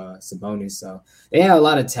Sabonis. So they have a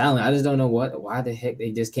lot of talent. I just don't know why the heck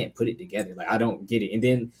they just can't put it together. I don't get it. And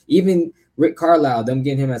then even Rick Carlisle, them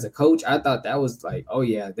getting him as a coach, I thought that was oh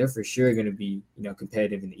yeah, they're for sure going to be,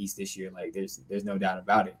 competitive in the East this year. There's no doubt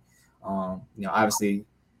about it. Obviously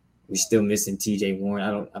we're still missing TJ Warren.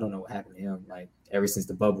 I don't know what happened to him. Ever since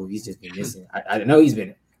the bubble, he's just been missing. I know he's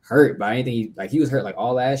been hurt by anything. He was hurt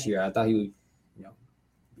all last year. I thought he would,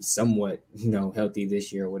 somewhat healthy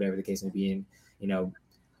this year or whatever the case may be. And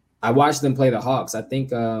I watched them play the Hawks. I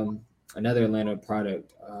think another Atlanta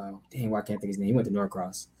product, why can't I think his name? He went to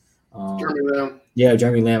Norcross. Jeremy Lamb. Yeah,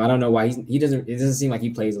 Jeremy Lamb. I don't know why he doesn't. It doesn't seem like he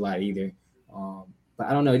plays a lot either. But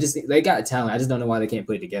I don't know. They got talent. I just don't know why they can't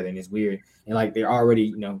put it together, and it's weird. And they're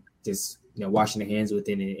already just washing their hands with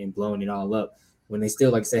it and blowing it all up when they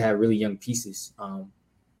still have really young pieces.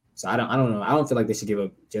 So I don't know. I don't feel like they should give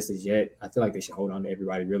up just as yet. I feel like they should hold on to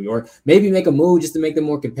everybody really, or maybe make a move just to make them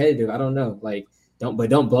more competitive. I don't know. Don't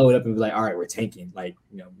blow it up and be all right, we're tanking.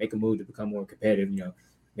 Make a move to become more competitive.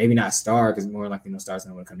 Maybe not star because more likely stars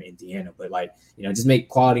don't want to come to Indiana, but just make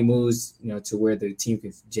quality moves. To where the team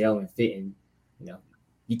can gel and fit, and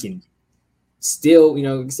you can still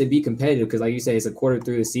be competitive because like you say, it's a quarter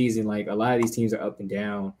through the season. A lot of these teams are up and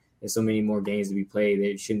down. There's so many more games to be played.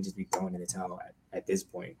 They shouldn't just be throwing in the towel at this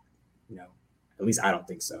point. At least I don't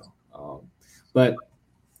think so. But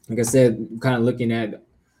like I said, kind of looking at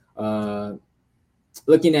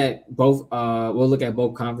both. We'll look at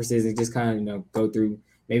both conferences and just kind of go through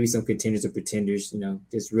maybe some contenders or pretenders.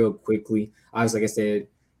 Just real quickly. Obviously, like I said,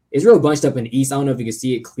 it's real bunched up in the East. I don't know if you can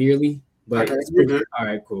see it clearly, but all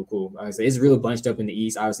right, cool. It's really bunched up in the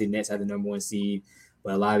East. Obviously, Nets have the number 1 seed,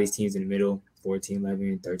 but a lot of these teams in the middle,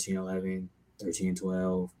 14-11, 13-11,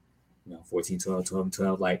 13-12. 14-12,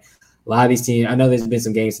 12-12. lot of these teams, I know there's been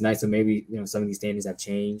some games tonight, so maybe some of these standings have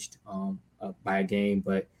changed by a game,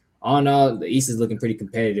 but all in all, the East is looking pretty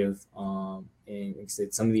competitive. And like I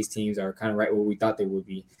said, some of these teams are kind of right where we thought they would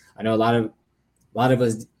be. I know a lot of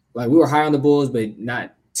us, like, we were high on the Bulls, but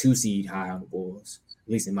not 2 seed high on the Bulls.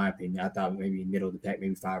 At least in my opinion, I thought maybe middle of the pack,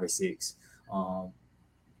 maybe 5 or 6.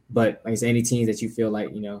 But like I said, any teams that you feel like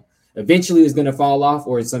eventually is going to fall off,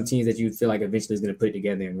 or some teams that you feel like eventually is going to put it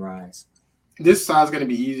together and rise? This side's going to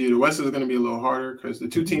be easier. The West is going to be a little harder because the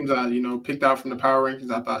 2 teams I picked out from the power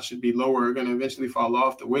rankings I thought should be lower are going to eventually fall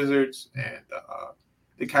off: the Wizards and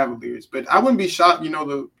the Cavaliers. But I wouldn't be shocked.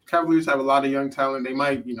 The Cavaliers have a lot of young talent. They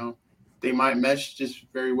might mesh just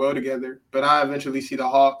very well together. But I eventually see the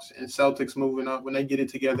Hawks and Celtics moving up when they get it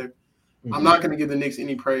together. Mm-hmm. I'm not going to give the Knicks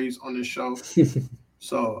any praise on this show.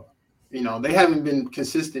 So, they haven't been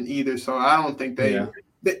consistent either. So I don't think they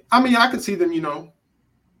I could see them,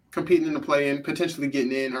 competing in the play-in, potentially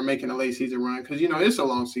getting in or making a late season run because, it's a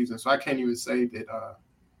long season. So I can't even say that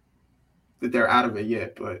that they're out of it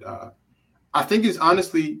yet. But I think it's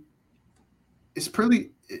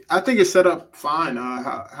set up fine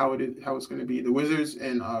how it's going to be. The Wizards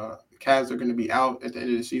and Cavs are going to be out at the end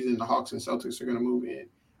of the season. The Hawks and Celtics are going to move in.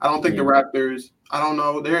 I don't think the Raptors, I don't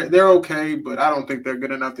know. They're okay, but I don't think they're good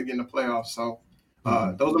enough to get in the playoffs. So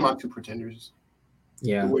those are my 2 pretenders.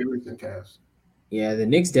 Yeah. The Wizards and Cavs. Yeah, the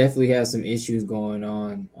Knicks definitely have some issues going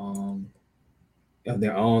on of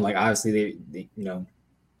their own. Like, obviously, they a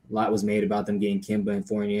lot was made about them getting Kemba and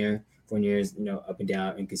Fournier. Fournier's, up and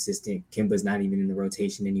down, inconsistent. Kemba's not even in the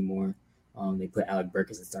rotation anymore. They put Alec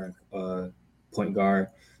Burks as the starting point guard.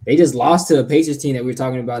 They just lost to a Pacers team that we were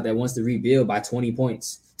talking about that wants to rebuild by 20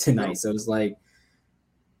 points tonight. So it's like,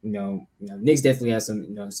 Knicks definitely have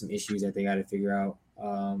some some issues that they got to figure out.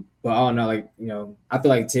 But all in all, I feel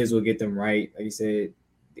like Tibbs will get them right. Like you said,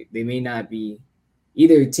 they may not be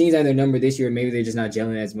either teams have their number this year, or maybe they're just not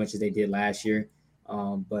gelling as much as they did last year.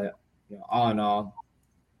 But all in all,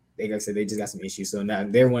 like I said, they just got some issues. So now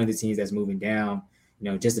they're one of the teams that's moving down.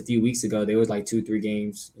 Just a few weeks ago, there was like 2-3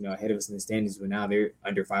 games, ahead of us in the standings, but now they're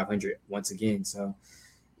under 500 once again. So,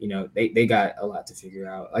 they got a lot to figure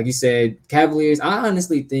out. Like you said, Cavaliers, I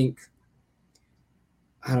honestly think,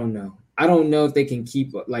 I don't know. I don't know if they can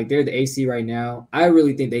keep, like, they're the AC right now. I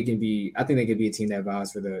really think they could be a team that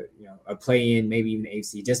vows for the, a play-in, maybe even the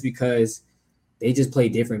AC, just because they just play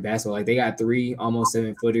different basketball. Like, they got 3 almost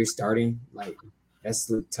 7-footers starting. Like,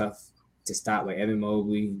 that's tough to stop. Like Evan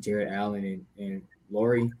Mobley, Jared Allen, and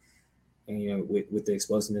Laurie. And, with the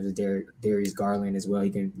explosiveness of Darius Garland as well,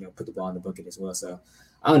 he can, put the ball in the bucket as well. So,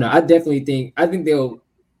 I don't know. I think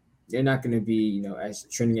they're not going to be, as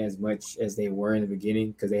trending as much as they were in the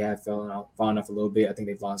beginning because they have fallen off a little bit. I think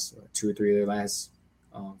they've lost 2 or 3 of their last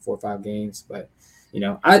 4 or 5 games. But,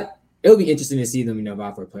 it'll be interesting to see them,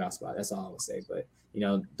 vie for a playoff spot. That's all I would say. But,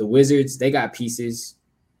 the Wizards, they got pieces.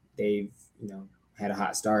 They've, had a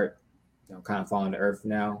hot start, kind of falling to earth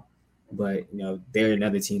now. But, they're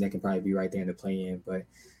another team that can probably be right there in the play-in. But,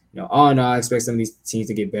 all in all, I expect some of these teams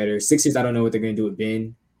to get better. Sixers, I don't know what they're going to do with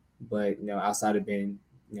Ben. But, outside of Ben,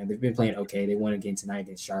 they've been playing okay. They won again tonight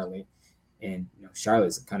against Charlotte. And,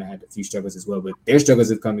 Charlotte's kind of had a few struggles as well. But their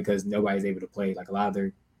struggles have come because nobody's able to play. Like, a lot of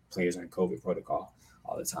their players are in COVID protocol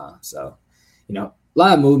all the time. So, a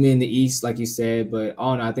lot of movement in the East, like you said. But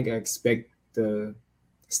all in all, I think I expect the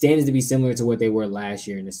standings to be similar to what they were last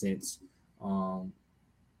year in a sense.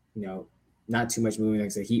 Not too much moving. Like I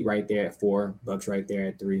said, Heat right there at 4, Bucks right there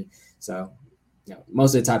at 3. So,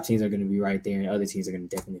 most of the top teams are going to be right there, and other teams are going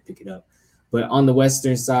to definitely pick it up. But on the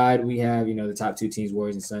Western side, we have, the top 2 teams,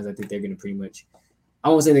 Warriors and Suns. I think they're going to pretty much, I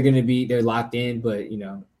won't say they're locked in, but,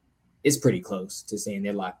 it's pretty close to saying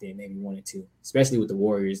they're locked in, maybe 1 or 2, especially with the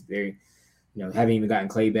Warriors. They're, haven't even gotten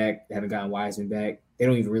Clay back. They haven't gotten Wiseman back. They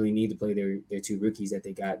don't even really need to play their 2 rookies that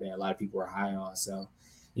they got that a lot of people are high on. So,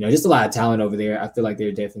 just a lot of talent over there. I feel like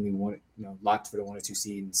they're definitely locked for the 1 or 2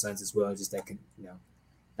 seed, and Suns as well. Just that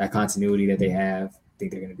that continuity that they have. I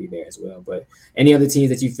think they're going to be there as well. But any other teams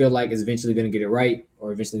that you feel like is eventually going to get it right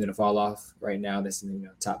or eventually going to fall off right now that's in the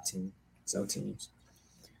top 10 teams?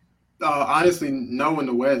 Honestly, no in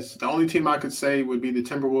the West. The only team I could say would be the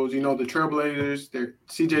Timberwolves. The Trailblazers,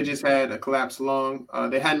 CJ just had a collapsed lung.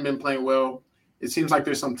 They hadn't been playing well. It seems like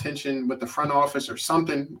there's some tension with the front office or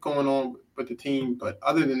something going on with the team. But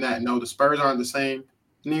other than that, no, the Spurs aren't the same.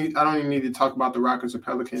 I don't even need to talk about the Rockets or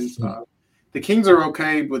Pelicans. The Kings are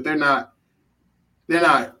okay, but they're not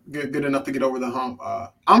good enough to get over the hump.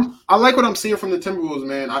 I like what I'm seeing from the Timberwolves,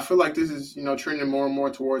 man. I feel like this is, trending more and more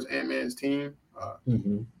towards Ant-Man's team.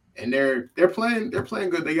 And they're playing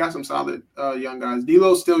good. They got some solid young guys.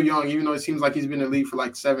 D'Lo's still young, even though it seems like he's been in the league for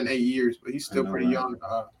like 7-8 years, but he's still pretty young.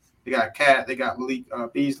 They got Cat, they got Malik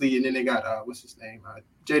Beasley, and then they got what's his name,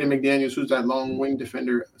 Jaden McDaniels, who's that long wing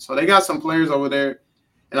defender. So they got some players over there,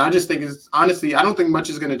 and I just think I don't think much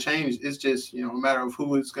is going to change. It's just a matter of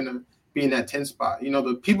who is going to be in that 10 spot.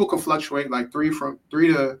 The people can fluctuate, like three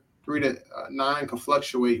to 9 can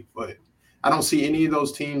fluctuate, but I don't see any of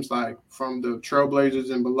those teams like from the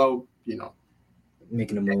Trailblazers and below,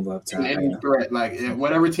 making a move up top. Any threat, like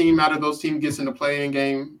whatever team out of those teams gets in the play-in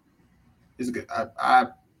game is good.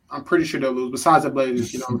 I'm pretty sure they'll lose. Besides the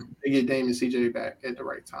Blazers, they get Dame and CJ back at the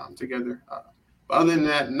right time together. But other than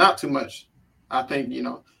that, not too much. I think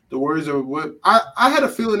the Warriors are what I had a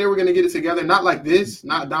feeling they were going to get it together, not like this,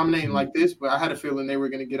 not dominating like this, but I had a feeling they were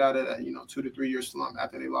going to get out of that 2 to 3 year slump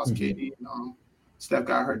after they lost KD and Steph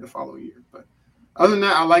got hurt the following year. But other than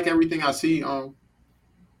that, I like everything I see. The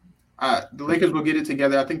Lakers will get it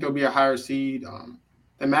together. I think they'll be a higher seed.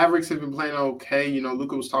 The Mavericks have been playing okay.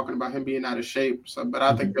 Luka was talking about him being out of shape. But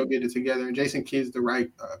I think they'll get it together. And Jason Kidd's the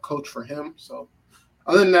right coach for him. So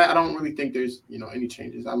other than that, I don't really think there's any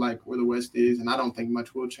changes. I like where the West is, and I don't think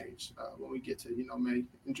much will change when we get to May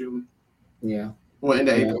and June. Yeah. Well,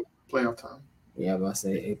 into April playoff time. Yeah, I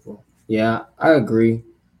say April. Yeah, I agree.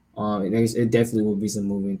 It definitely will be some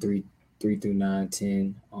moving 3 through 9,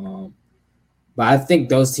 10. But I think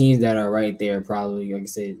those teams that are right there probably, like I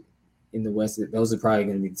said, in the West, those are probably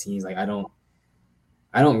going to be the teams. Like I don't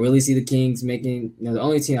really see the Kings making. The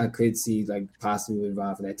only team I could see like possibly would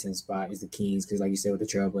vie for that 10 spot is the Kings, because like you said with the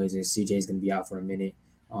Trailblazers, CJ's going to be out for a minute.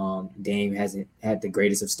 Dame hasn't had the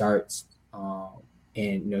greatest of starts,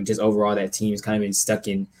 and just overall that team's kind of been stuck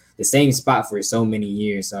in the same spot for so many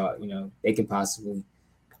years. So they could possibly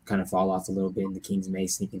kind of fall off a little bit, and the Kings may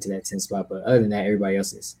sneak into that 10 spot. But other than that, everybody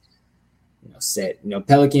else is set.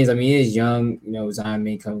 Pelicans, it is young. Zion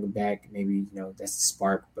may come back. Maybe that's the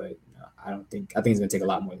spark, but I think it's gonna take a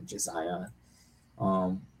lot more than just Zion.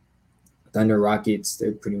 Thunder, Rockets,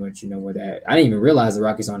 they're pretty much where that. I didn't even realize the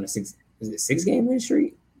Rockets are on a 6-game win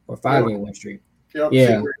streak or 5-game win streak. Yep,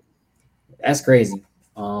 yeah, that's crazy.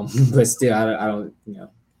 But still, I don't.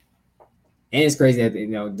 And it's crazy that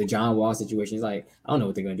the John Wall situation is like I don't know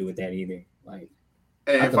what they're gonna do with that either. Like.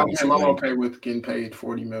 Hey, if I'm okay with getting paid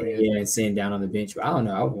 $40 million. Yeah, and sitting down on the bench. But I don't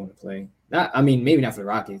know. I would want to play. Maybe not for the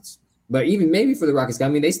Rockets, but even maybe for the Rockets.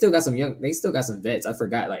 They still got some vets. I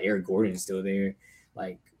forgot like Eric Gordon is still there.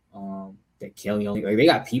 Like that Kelly only. Like they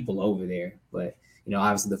got people over there. But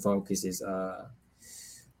obviously the focus is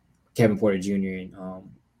Kevin Porter Jr. and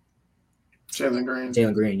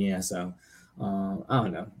Jalen Green. Yeah. So. I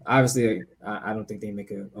don't know. Obviously, I don't think they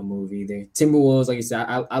make a move either. Timberwolves, like you said,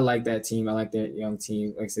 I like that team. I like that young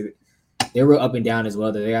team. Like I said, they're real up and down as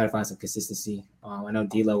well. They got to find some consistency. I know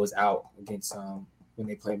D'Lo was out against when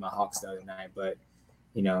they played my Hawks the other night, but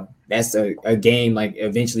that's a game. Like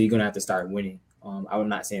eventually, you're gonna have to start winning. I'm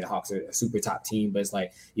not saying the Hawks are a super top team, but it's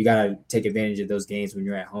like you got to take advantage of those games when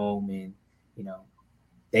you're at home, and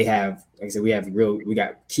they have, like I said, we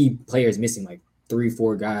got key players missing, like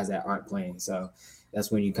 3-4 guys that aren't playing. So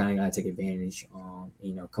that's when you kind of got to take advantage,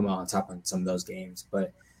 come out on top on some of those games.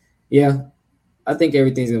 But yeah, I think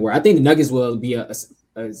everything's going to work. I think the Nuggets will be a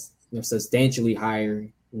substantially higher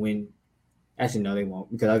win. Actually, no, they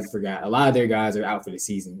won't, because I forgot. A lot of their guys are out for the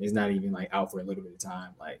season. It's not even like out for a little bit of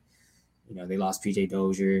time. Like, they lost PJ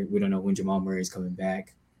Dozier. We don't know when Jamal Murray is coming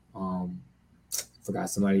back. Forgot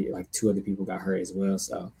somebody, like 2 other people got hurt as well.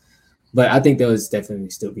 So, but I think they'll definitely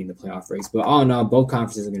still be in the playoff race. But all in all, both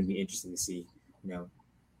conferences are going to be interesting to see,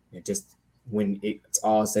 just when it's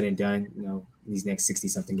all said and done, these next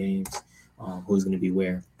 60-something games, who's going to be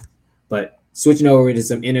where. But switching over to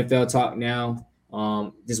some NFL talk now,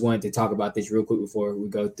 just wanted to talk about this real quick before we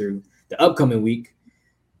go through the upcoming week.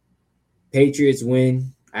 Patriots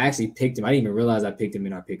win. I actually picked him. I didn't even realize I picked him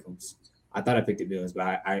in our pick'ems. I thought I picked the Bills, but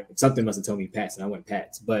I something must have told me Pats, and I went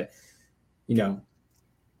Pats. But,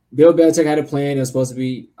 Bill Belichick had a plan. It was supposed to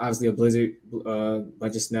be obviously a blizzard,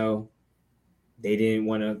 bunch of snow. They didn't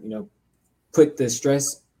want to, put the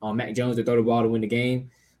stress on Mac Jones to throw the ball to win the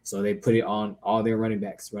game. So they put it on all their running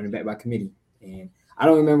back by committee. And I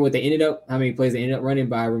don't remember how many plays they ended up running,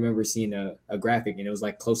 but I remember seeing a graphic, and it was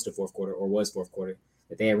like close to fourth quarter,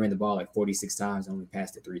 that they had ran the ball like 46 times and only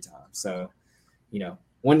passed it 3 times. So,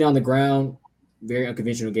 1 on the ground, very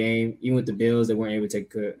unconventional game. Even with the Bills, they weren't able to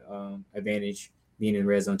take advantage. Being in the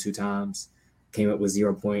red zone 2 times, came up with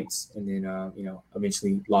 0 points, and then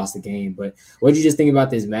eventually lost the game. But what did you just think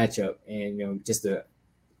about this matchup? And just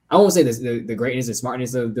I won't say this, the greatness and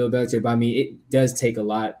smartness of Bill Belichick, but it does take a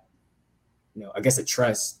lot, I guess, a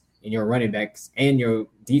trust in your running backs and your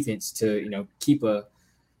defense to keep a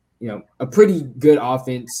a pretty good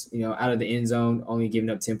offense, out of the end zone, only giving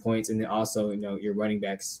up 10 points. And then also, your running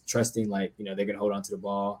backs trusting, like, they're going to hold on to the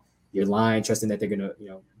ball. Your line trusting that they're going to,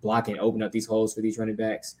 block and open up these holes for these running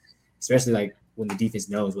backs, especially like when the defense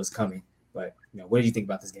knows what's coming. But, what did you think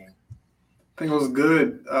about this game? I think it was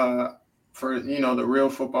good for, the real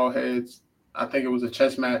football heads. I think it was a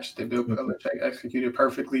chess match that Bill Belichick executed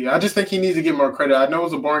perfectly. I just think he needs to get more credit. I know it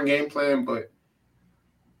was a boring game plan, but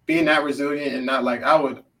being that resilient and not like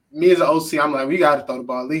me as an OC, I'm like, we got to throw the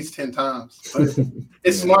ball at least 10 times. But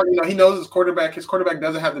it's smart. He knows his quarterback. His quarterback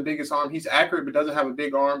doesn't have the biggest arm. He's accurate, but doesn't have a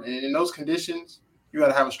big arm. And in those conditions, you got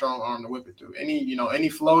to have a strong arm to whip it through. Any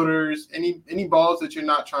floaters, any balls that you're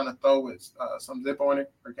not trying to throw with some zip on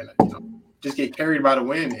it are going to, just get carried by the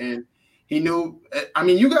wind. And he knew – I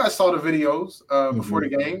mean, you guys saw the videos before the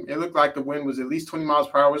game. It looked like the wind was at least 20 miles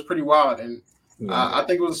per hour. It was pretty wild. And I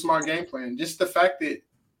think it was a smart game plan. Just the fact that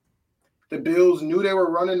the Bills knew they were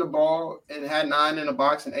running the ball and had 9 in the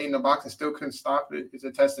box and 8 in the box and still couldn't stop it is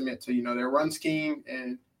a testament to, their run scheme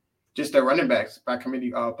and just their running backs by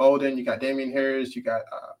committee. Bolden, you got Damian Harris, you got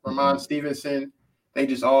Ramon Stevenson. They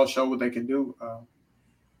just all show what they can do.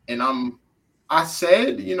 And I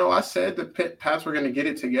said the Pats were going to get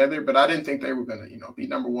it together, but I didn't think they were going to, be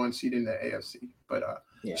number 1 seed in the AFC. But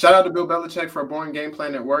shout out to Bill Belichick for a boring game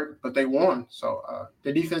plan that worked, but they won. So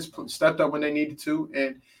the defense stepped up when they needed to.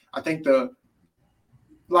 And I think the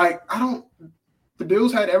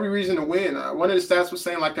Bills had every reason to win. One of the stats was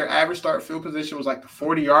saying like their average start field position was like the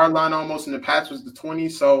 40-yard line almost, and the Pats was the 20.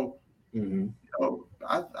 So,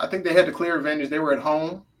 I think they had the clear advantage. They were at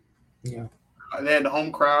home. Yeah. They had the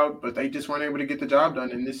home crowd, but they just weren't able to get the job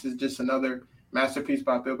done. And this is just another masterpiece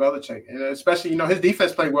by Bill Belichick. And especially, his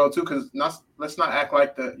defense played well too, because let's not act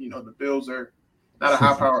like the Bills are not a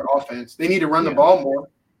high-powered offense. They need to run the ball more.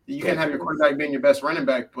 You can't have your quarterback being your best running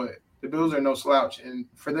back, but the Bills are no slouch. And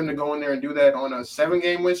for them to go in there and do that on a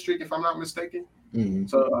 7-game win streak, if I'm not mistaken.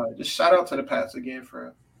 So just shout out to the Pats again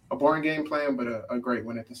for a boring game plan, but a great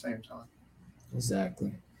win at the same time.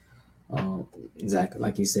 Exactly. Exactly.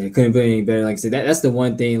 Like you said, couldn't be any better. Like I said, that's the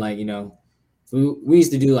one thing, like, we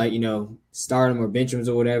used to do like, start them or bench them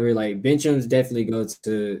or whatever. Like bench them definitely go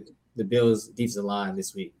to the Bills defensive line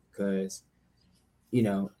this week because,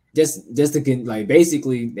 just to like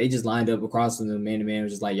basically they just lined up across from them man-to-man,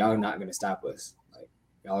 was just like, y'all are not going to stop us. Like,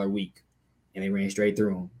 y'all are weak. And they ran straight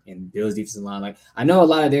through them. And Bills defensive line, like, I know a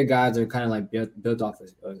lot of their guys are kind of like built off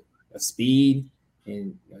of speed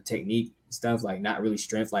and technique stuff, like not really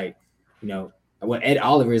strength. Like, what Ed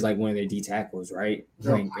Oliver is like one of their D tackles, right?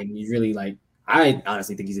 Like, and he's really like, I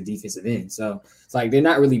honestly think he's a defensive end. So it's like they're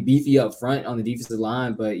not really beefy up front on the defensive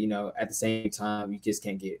line, but at the same time, you just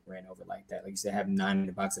can't get ran over like that. Like you said, having 9 in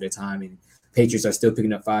the box at a time, and Patriots are still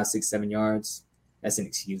picking up 5, 6, 7 yards. That's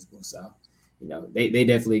inexcusable. So, they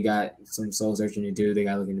definitely got some soul searching to do. They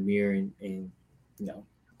got to look in the mirror and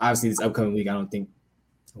obviously this upcoming week, I don't think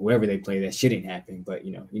whoever they play that shouldn't happen, but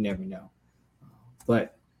you never know.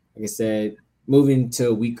 But like I said, moving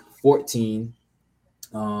to week 14,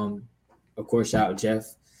 of course, shout out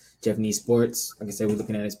Jeff Needs Sports. Like I said, we're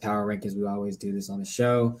looking at his power rankings. We always do this on the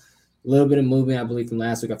show. A little bit of movement, I believe, from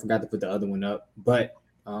last week. I forgot to put the other one up. But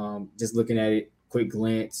just looking at it, quick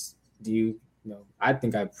glance, I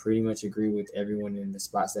think I pretty much agree with everyone in the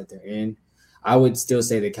spots that they're in. I would still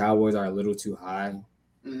say the Cowboys are a little too high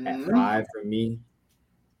at 5 for me,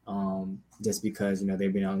 just because,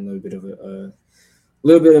 they've been on a little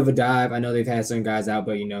bit of a dive. I know they've had certain guys out,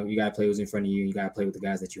 but you got to play who's in front of you. You got to play with the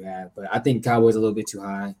guys that you have. But I think Cowboys a little bit too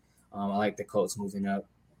high. I like the Colts moving up.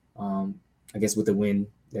 I guess with the win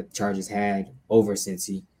that the Chargers had over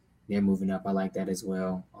Cincy, they're moving up. I like that as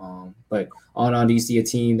well. But all in all, do you see a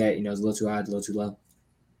team that is a little too high, a little too low?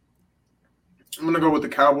 I'm gonna go with the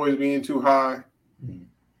Cowboys being too high.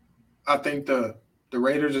 I think the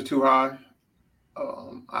Raiders are too high.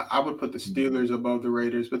 I would put the Steelers above the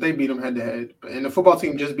Raiders, but they beat them head-to-head. And the football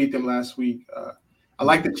team just beat them last week. I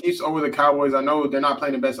like the Chiefs over the Cowboys. I know they're not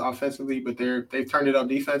playing the best offensively, but they've turned it up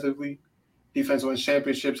defensively. Defense wins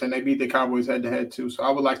championships, and they beat the Cowboys head-to-head too. So I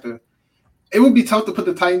would like to – it would be tough to put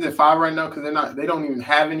the Titans at 5 right now because they don't even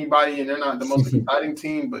have anybody, and they're not the most exciting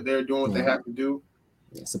team, but they're doing what they have to do.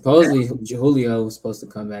 Yeah, supposedly Julio was supposed to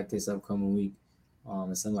come back this upcoming week.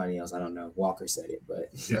 And somebody else, I don't know, Walker said it, but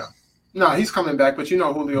 – yeah. No, he's coming back, but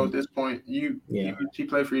Julio at this point, he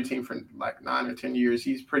played for your team for like 9 or 10 years.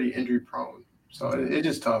 He's pretty injury prone, so it's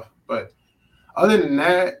just tough. But other than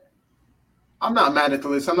that, I'm not mad at the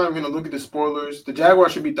list. I'm not even going to look at the spoilers. The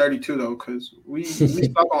Jaguars should be 32 though, because we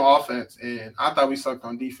suck on offense, and I thought we sucked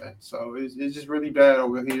on defense. So it's just really bad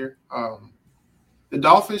over here. The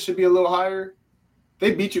Dolphins should be a little higher.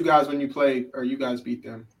 They beat you guys when you played, or you guys beat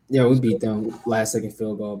them. Yeah, we beat them last second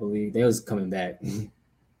field goal, I believe. They was coming back.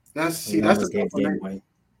 That's the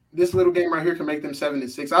this little game right here can make them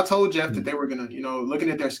 7-6. I told Jeff that they were gonna, looking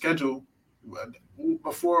at their schedule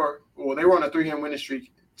before. Well, they were on a 3-game winning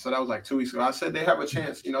streak, so that was like 2 weeks ago. I said they have a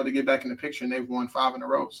chance, to get back in the picture, and they've won 5 in a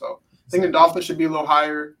row. So I think the Dolphins should be a little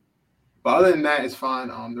higher. But other than that, it's fine.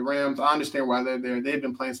 The Rams, I understand why they're there. They've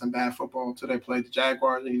been playing some bad football until they played the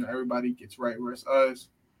Jaguars. And, everybody gets right where it's us.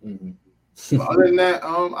 Mm-hmm. But other than that,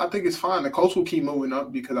 I think it's fine. The Colts will keep moving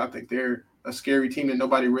up because I think they're a scary team that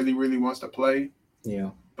nobody really, really wants to play. Yeah.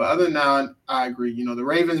 But other than that, I agree. The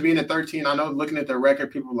Ravens being at 13, I know looking at their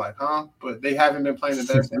record, people are like, huh? But they haven't been playing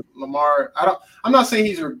the best. And Lamar, I'm not saying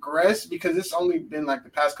he's regressed because it's only been like the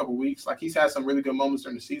past couple of weeks. Like he's had some really good moments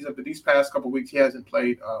during the season, but these past couple of weeks he hasn't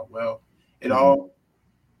played well at all.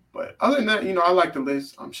 But other than that, I like the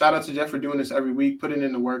list. Shout out to Jeff for doing this every week, putting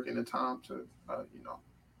in the work and the time to,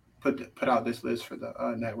 put out this list for the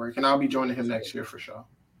network. And I'll be joining him next year for sure.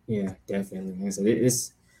 Yeah, definitely. Like I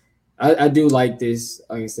said, I do like this.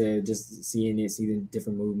 Like I said, just seeing the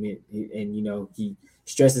different movement, and he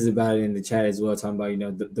stresses about it in the chat as well, talking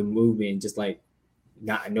about the movement, just like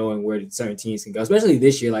not knowing where certain teams can go, especially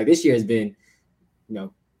this year. Like this year has been,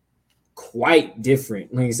 quite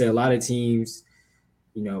different. Like I said, a lot of teams,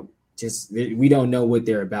 just we don't know what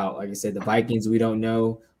they're about. Like I said, the Vikings, we don't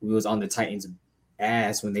know. We was on the Titans'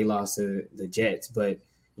 ass when they lost to the Jets, but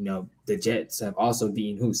the Jets have also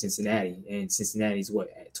beaten Cincinnati, and Cincinnati's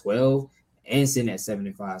at 12 and sitting at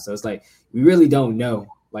 7-5. So it's like we really don't know.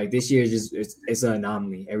 Like this year is just it's an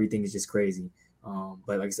anomaly. Everything is just crazy.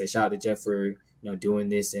 But like I said, shout out to Jeff for doing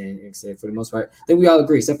this, and like I said, for the most part, I think we all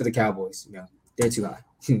agree, except for the Cowboys. They're too high.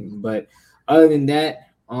 But other than that,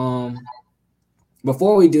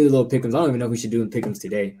 before we do the little pick'ems, I don't even know if we should do the pick'ems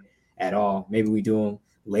today at all. Maybe we do them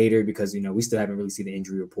later because we still haven't really seen the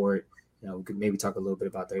injury report. We could maybe talk a little bit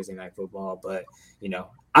about Thursday Night Football, but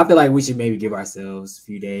I feel like we should maybe give ourselves a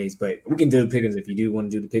few days. But we can do the pick'ems if you do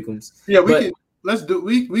want to do the pick'ems. Yeah, we can. Let's do.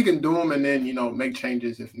 We can do them and then make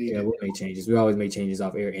changes if needed. Yeah, we'll make changes. We always make changes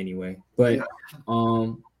off air anyway. But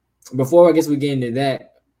before I guess we get into that,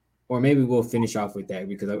 or maybe we'll finish off with that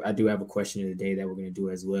because I do have a question of the day that we're going to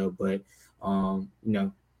do as well. But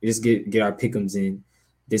just get our pick'ems in.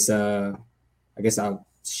 This I guess I'll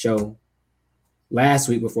show. Last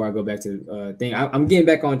week, before I go back to thing, I'm getting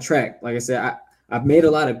back on track. Like I said, I've made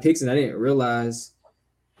a lot of picks, and I didn't realize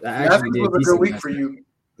I actually did a good week for you.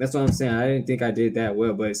 That's what I'm saying. I didn't think I did that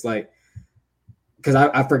well, but it's like because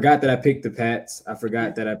I forgot that I picked the Pats. I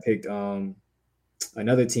forgot that I picked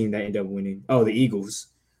another team that ended up winning. Oh, the Eagles.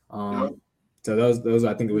 So those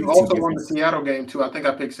I think it was also won the Seattle game too. I think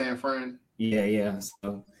I picked San Fran. Yeah.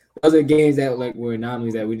 So those are games that were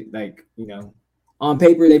anomalies that we on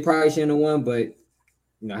paper they probably shouldn't have won, but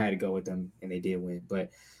I had to go with them, and they did win.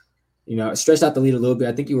 But, stretched out the lead a little bit.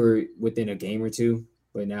 I think you were within a game or two,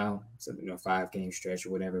 but now it's a 5-game stretch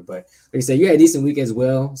or whatever. But like I said, you had a decent week as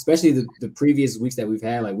well, especially the previous weeks that we've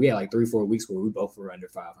had. Like we had 3-4 weeks where we both were under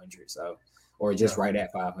 500, or just right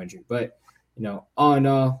at 500. But all in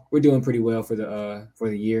all, we're doing pretty well for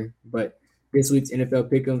the year. But this week's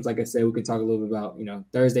NFL pick'ems, like I said, we can talk a little bit about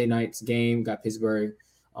Thursday night's game. Got Pittsburgh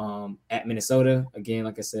at Minnesota again.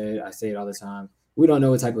 Like I said, I say it all the time. We don't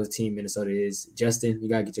know what type of team Minnesota is. Justin, you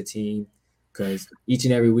got to get your team because each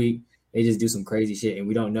and every week they just do some crazy shit, and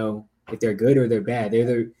we don't know if they're good or they're bad.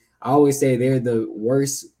 I always say they're the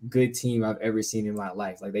worst good team I've ever seen in my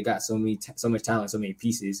life. Like they got so much talent, so many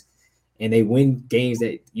pieces, and they win games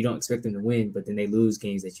that you don't expect them to win, but then they lose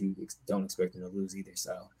games that you don't expect them to lose either.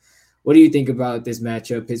 So what do you think about this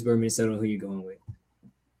matchup, Pittsburgh, Minnesota, and who you going with?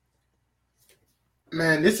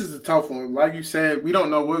 Man, this is a tough one. Like you said, we don't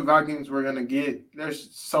know what Vikings we're going to get. They're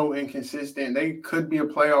so inconsistent. They could be a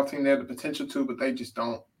playoff team. They have the potential to, but they just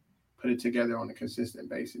don't put it together on a consistent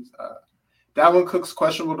basis. Dalvin Cook's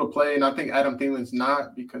questionable to play, and I think Adam Thielen's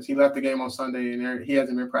not because he left the game on Sunday, and he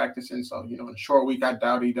hasn't been practicing. So, in a short week, I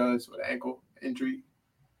doubt he does with an ankle injury.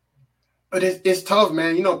 But it's tough,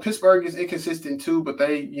 man. Pittsburgh is inconsistent too, but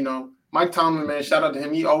they, Mike Tomlin, man, shout out to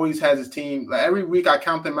him. He always has his team. Like every week I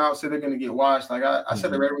count them out, so they're going to get washed. Like I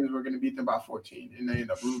said the Ravens were going to beat them by 14, and they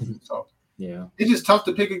end up losing. So yeah, it's just tough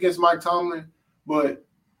to pick against Mike Tomlin. But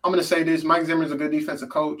I'm going to say this: Mike Zimmer's a good defensive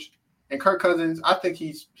coach, and Kirk Cousins, I think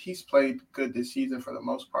he's played good this season for the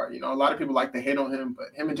most part. A lot of people like to hate on him, but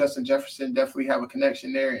him and Justin Jefferson definitely have a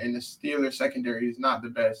connection there. And the Steelers secondary is not the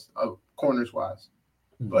best corners wise.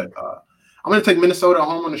 But I'm going to take Minnesota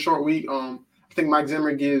home on a short week. I think Mike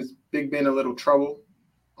Zimmer gives Big Ben a little trouble.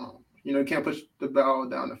 You can't push the ball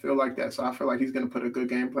down the field like that. So I feel like he's going to put a good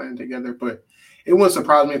game plan together. But it wouldn't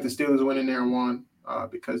surprise me if the Steelers went in there and won.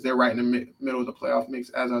 because they're right in the middle of the playoff mix,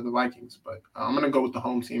 as are the Vikings. But I'm going to go with the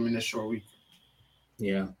home team in this short week.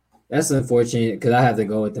 Yeah, that's unfortunate because I have to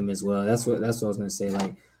go with them as well. That's what I was going to say.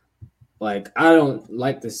 Like I don't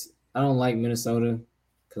like this. I don't like Minnesota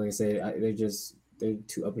because, like I said, they're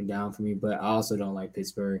too up and down for me. But I also don't like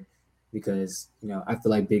Pittsburgh because I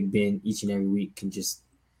feel like Big Ben each and every week can just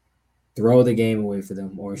throw the game away for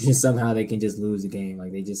them, or just somehow they can just lose the game.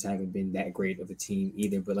 Like they just haven't been that great of a team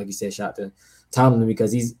either. But like you said, shout out to Tomlin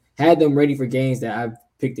because he's had them ready for games that I've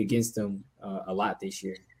picked against them a lot this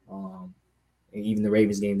year, and even the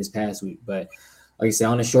Ravens game this past week. But like I said,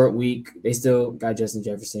 on a short week, they still got Justin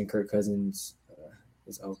Jefferson. Kirk Cousins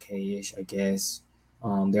is okay-ish, I guess.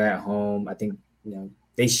 They're at home. I think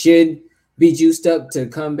they should be juiced up to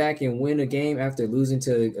come back and win a game after losing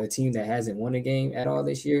to a team that hasn't won a game at all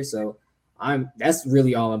this year. So that's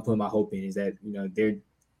really all I'm putting my hope in is that they're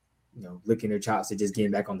licking their chops to just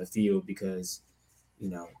getting back on the field because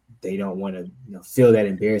they don't want to feel that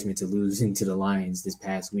embarrassment to losing to the Lions this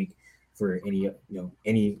past week for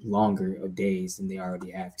any longer of days than they already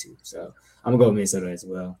have to. So I'm gonna go with Minnesota as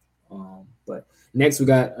well. But next we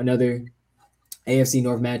got another AFC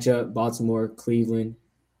North matchup: Baltimore, Cleveland.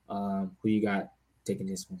 Who you got taking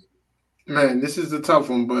this one? Man, this is a tough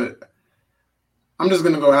one, but I'm just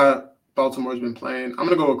going to go how Baltimore's been playing. I'm going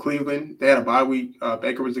to go with Cleveland. They had a bye week.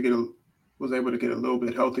 Baker was able to get a little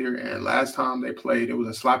bit healthier, and last time they played, it was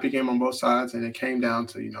a sloppy game on both sides, and it came down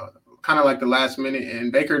to, kind of like the last minute.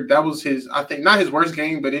 And Baker, that was I think, not his worst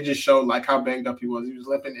game, but it just showed like how banged up he was. He was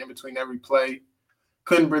limping in between every play.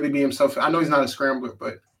 Couldn't really be himself. I know he's not a scrambler,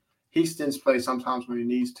 but he stints play sometimes when he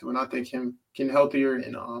needs to. And I think him getting healthier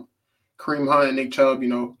and Kareem Hunt and Nick Chubb,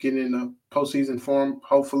 getting in the postseason form,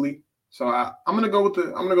 hopefully. So I'm gonna go with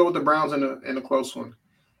the Browns in a close one.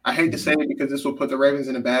 I hate to say it because this will put the Ravens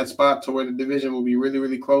in a bad spot to where the division will be really,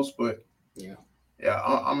 really close. But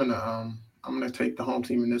I'm gonna take the home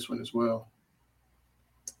team in this one as well.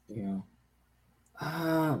 Yeah.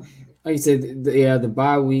 Like you said, the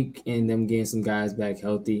bye week and them getting some guys back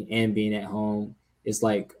healthy and being at home, it's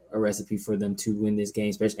like a recipe for them to win this game,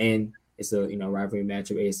 especially, and it's a rivalry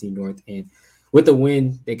matchup, AFC North, and with the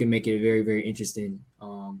win, they can make it very, very interesting,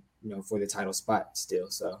 for the title spot still.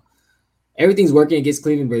 So everything's working against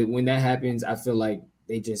Cleveland, but when that happens, I feel like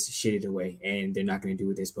they just shit it away, and they're not going to do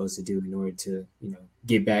what they're supposed to do in order to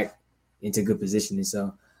get back into good position. And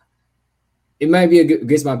so it might be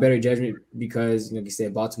against my better judgment because, like you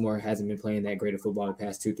said, Baltimore hasn't been playing that great of football the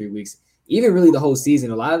past 2-3 weeks. Even really the whole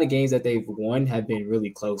season, a lot of the games that they've won have been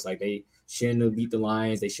really close. Like they shouldn't have beat the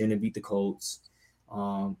Lions. They shouldn't have beat the Colts.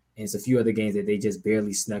 And it's a few other games that they just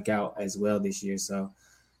barely snuck out as well this year. So,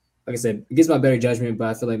 like I said, it gets my better judgment, but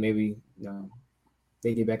I feel like maybe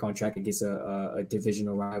they get back on track against a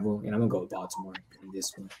divisional rival. And I'm going to go with Baltimore in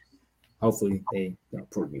this one. Hopefully they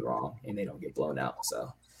prove me wrong and they don't get blown out.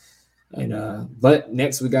 So, but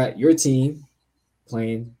next we got your team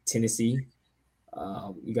playing Tennessee.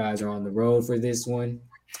 You guys are on the road for this one.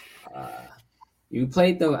 You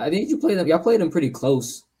played them. I think you played them. Y'all played them pretty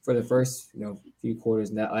close for the first, few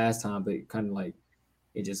quarters that last time, but kind of like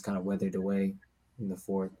it just kind of weathered away in the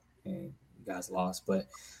fourth, and you guys lost. But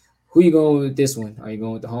who you going with this one? Are you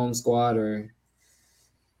going with the home squad or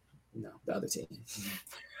the other team?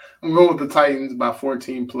 I'm going with the Titans by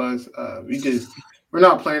 14 plus. We're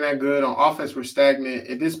not playing that good on offense. We're stagnant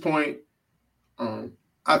at this point.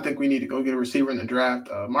 I think we need to go get a receiver in the draft.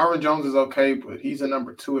 Marvin Jones is okay, but he's a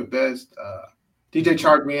number 2 at best. DJ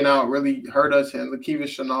Chark being out really hurt us, and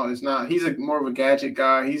Lakevious Shenault is not. He's more of a gadget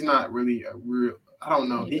guy. He's not really a real. I don't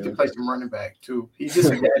know. He can play some running back too. He's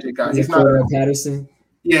just a gadget guy. He's not Patterson.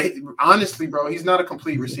 Yeah, honestly, bro, he's not a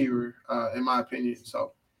complete receiver in my opinion.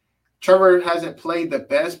 So Trevor hasn't played the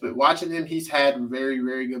best, but watching him, he's had very,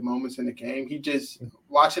 very good moments in the game. He just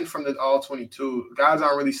watching from the all 22 guys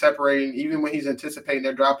aren't really separating. Even when he's anticipating,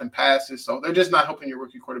 they're dropping passes, so they're just not helping your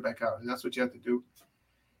rookie quarterback out, and that's what you have to do.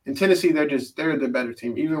 In Tennessee, they're the better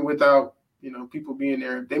team. Even without, people being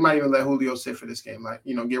there, they might even let Julio sit for this game. Like,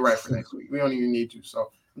 get right for next week. We don't even need to. So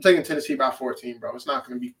I'm taking Tennessee by 14, bro. It's not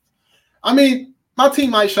going to be – I mean, my team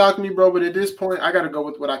might shock me, bro, but at this point, I got to go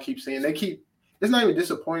with what I keep saying. It's not even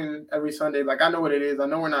disappointing every Sunday. Like, I know what it is. I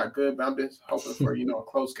know we're not good, but I'm just hoping for, a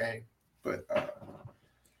close game. But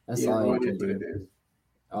that's all you can do.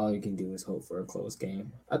 All you can do is hope for a close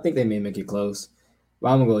game. I think they may make it close, but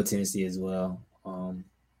I'm going to go with Tennessee as well.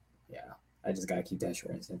 I just got to keep that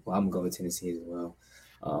short and simple. I'm going to go with Tennessee as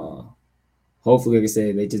well. Hopefully, like I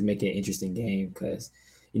said, they just make it an interesting game because,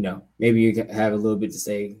 maybe you have a little bit to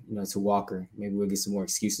say, to Walker. Maybe we'll get some more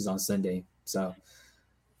excuses on Sunday. So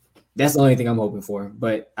that's the only thing I'm hoping for.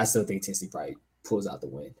 But I still think Tennessee probably pulls out the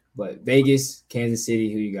win. But Vegas, Kansas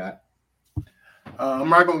City, who you got?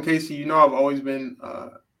 I'm rocking KC. You know, I've always been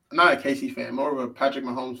not a KC fan, more of a Patrick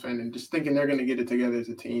Mahomes fan, and just thinking they're going to get it together as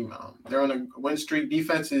a team. They're on a win streak.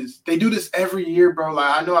 Defenses, they do this every year, bro.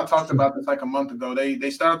 Like, I know I talked about this like a month ago. They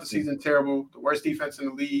start out the season terrible, the worst defense in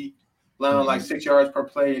the league, land on like 6 yards per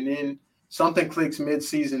play, and then something clicks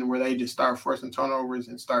mid-season where they just start forcing turnovers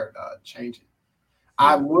and start changing.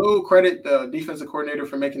 I will credit the defensive coordinator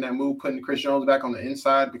for making that move, putting Chris Jones back on the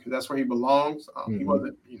inside, because that's where he belongs. He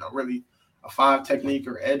wasn't, really a 5 technique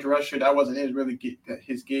or edge rusher. That wasn't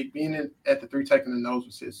his gig. Being at the 3 tech in the nose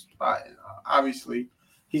was his spot. And obviously,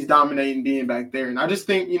 he's dominating being back there. And I just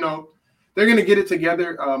think, they're going to get it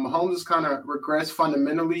together. Mahomes has kind of regressed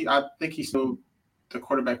fundamentally. I think he's still the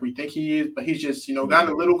quarterback we think he is, but he's just, gotten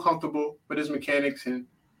a little comfortable with his mechanics. And,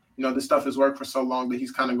 this stuff has worked for so long that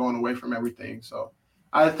he's kind of going away from everything. So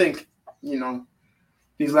I think,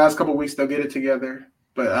 these last couple of weeks, they'll get it together.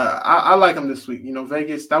 But I like them this week.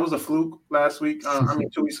 Vegas, that was a fluke last week.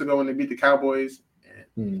 2 weeks ago when they beat the Cowboys.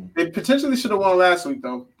 They potentially should have won last week,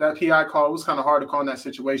 though. That PI call was kind of hard to call in that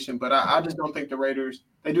situation. But I just don't think the Raiders,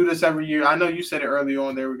 they do this every year. I know you said it early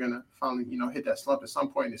on. They were going to finally, hit that slump at some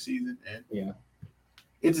point in the season. And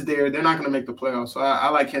it's there. They're not going to make the playoffs. So I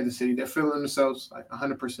like Kansas City. They're feeling themselves like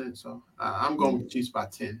 100%. So I'm going with the Chiefs by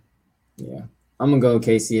 10. Yeah. I'm going to go with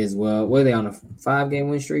KC as well. What are they on, a 5-game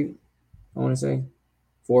win streak? I want to say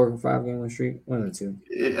 4 or 5-game win streak. 1 or 2.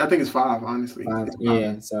 I think it's 5, honestly. 5.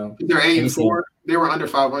 Yeah. So they're 8-4. They were under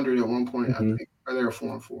 500 at one point, I think, or they were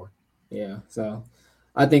 4-4. Yeah. So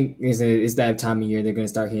I think it's that time of year they're going to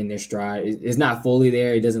start hitting their stride. It's not fully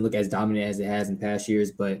there. It doesn't look as dominant as it has in past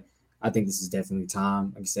years, but I think this is definitely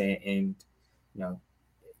time, like I said, and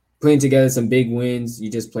putting together some big wins. You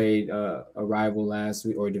just played a rival last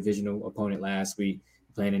week or a divisional opponent last week,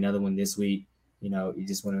 playing another one this week. You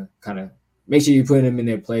just want to kind of make sure you put them in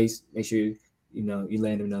their place. Make sure, you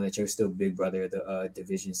let them know that you're still big brother of the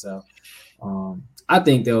division. So I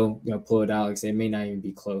think they'll, pull it out. Like I said, it may not even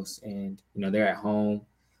be close. And, they're at home.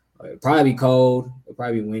 It'll probably be cold. It'll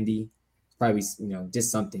probably be windy. Probably,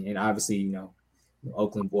 just something. And obviously,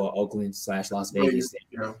 Oakland/Las Vegas,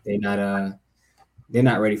 they're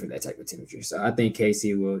not ready for that type of temperature. So I think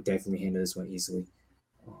KC will definitely handle this one easily.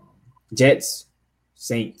 Jets,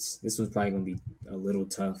 Saints. This one's probably going to be a little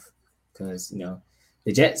tough because,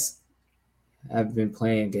 the Jets have been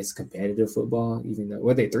playing against competitive football, even though,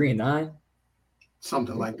 were they 3-9?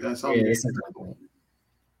 Something like that. Something like that.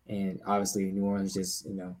 And obviously New Orleans just,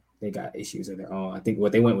 they got issues of their own. I think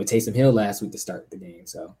they went with Taysom Hill last week to start the game.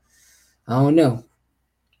 So I don't know.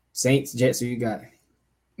 Saints, Jets, who you got?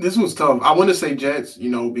 This one's tough. I want to say Jets,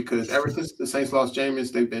 because ever since the Saints lost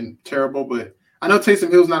Jameis, they've been terrible. But I know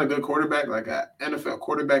Taysom Hill's not a good quarterback, like an NFL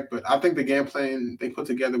quarterback, but I think the game plan they put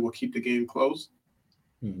together will keep the game close.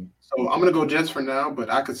 So I'm going to go Jets for now,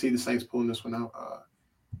 but I could see the Saints pulling this one out.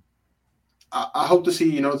 I hope to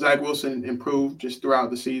see, Zach Wilson improve just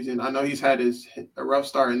throughout the season. I know he's had a rough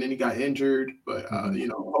start and then he got injured, but,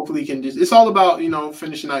 hopefully he can it's all about,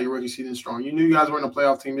 finishing out your rookie season strong. You knew you guys weren't a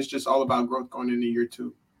playoff team. It's just all about growth going into year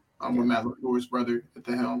 2 with Matt LaFleur's brother at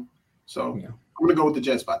the helm. So I'm going to go with the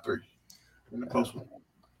Jets by 3 in a close one.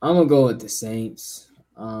 I'm going to go with the Saints.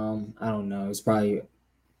 I don't know. It's probably,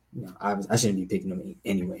 I shouldn't be picking them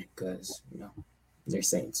anyway because, they're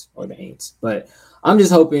Saints or the Aints. But I'm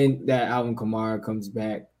just hoping that Alvin Kamara comes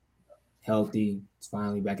back healthy. He's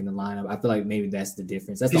finally back in the lineup. I feel like maybe that's the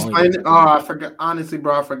difference. That's he's the only playing. I forgot. Honestly,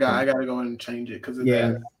 bro, I forgot. I got to go ahead and change it because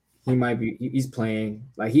that. He might be. He's playing.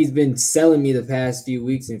 Like, he's been selling me the past few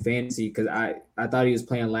weeks in fantasy because I thought he was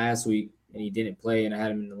playing last week and he didn't play and I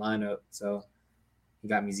had him in the lineup. So he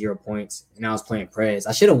got me 0 points. And I was playing Prez.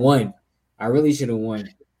 I should have won. I really should have won.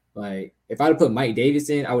 Like, if I'd have put Mike Davis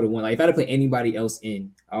in, I would have won. Like, if I'd have put anybody else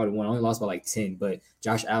in, I would have won. I only lost by like 10, but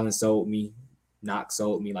Josh Allen sold me. Knox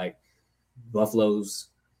sold me. Like, Buffalo's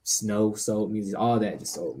Snow sold me. All that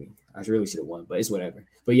just sold me. I really should have won, but it's whatever.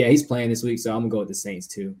 But yeah, he's playing this week, so I'm going to go with the Saints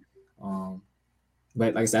too.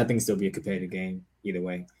 But like I said, I think it'll still be a competitive game either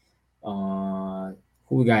way. Who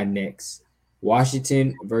we got next?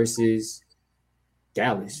 Washington versus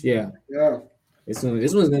Dallas. Yeah. This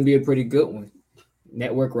one's going to be a pretty good one.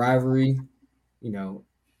 Network rivalry,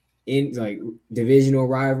 in like divisional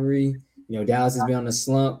rivalry. Dallas has been on a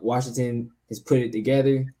slump. Washington has put it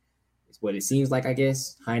together. It's what it seems like, I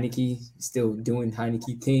guess. Heineke is still doing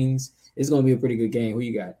Heineke things. It's going to be a pretty good game. Who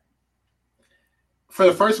you got? For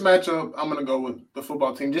the first matchup, I'm going to go with the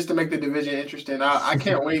football team just to make the division interesting. I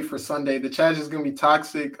can't wait for Sunday. The trash is going to be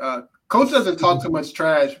toxic. Coach doesn't talk too much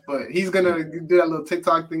trash, but he's going to do that little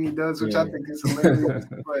TikTok thing he does, which I think is hilarious.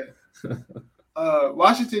 But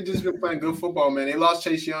Washington just been playing good football, man. They lost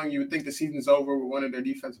Chase Young. You would think the season's over with one of their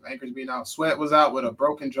defensive anchors being out. Sweat was out with a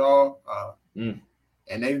broken jaw.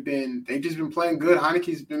 And they've just been playing good.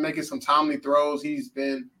 Heineke's been making some timely throws. He's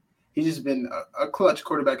just been a clutch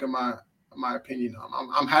quarterback in my opinion.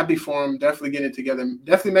 I'm happy for him. Definitely getting it together.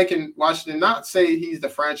 Definitely making Washington not say he's the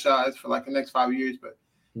franchise for like the next 5 years, but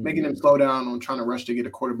making them slow down on trying to rush to get a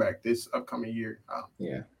quarterback this upcoming year.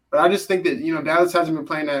 But I just think that, Dallas hasn't been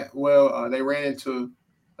playing that well. They ran into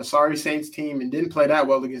a sorry Saints team and didn't play that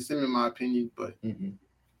well against them, in my opinion. But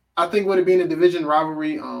I think with it being a division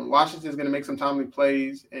rivalry, Washington's going to make some timely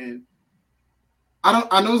plays. And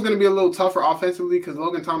I know it's going to be a little tougher offensively because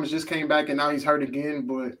Logan Thomas just came back and now he's hurt again.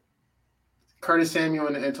 But Curtis Samuel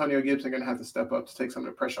and Antonio Gibson are going to have to step up to take some of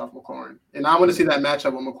the pressure off McLaurin. And I want to see that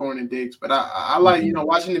matchup with McLaurin and Diggs. But I like,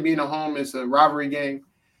 Washington being at home, it's a rivalry game.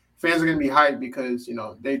 Fans are going to be hyped because,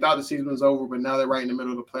 they thought the season was over, but now they're right in the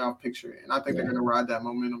middle of the playoff picture. And I think they're going to ride that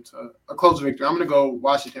momentum to a close victory. I'm going to go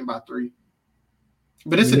Washington by 3.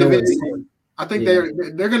 But it's a division game. I think they're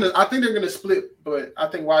going to split, but I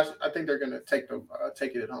think they're going to take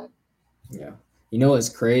it at home. Yeah. You know what's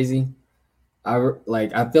crazy? I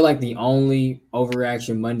feel like the only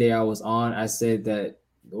overreaction Monday I was on, I said that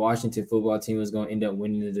the Washington football team was going to end up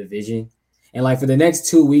winning the division. And for the next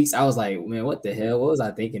 2 weeks, I was like, man, what the hell? What was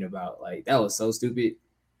I thinking about? That was so stupid.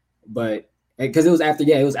 But because it was after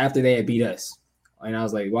they had beat us. And I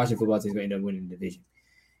was like, Washington football team's going to end up winning the division.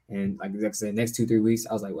 And like I said, next 2-3 weeks,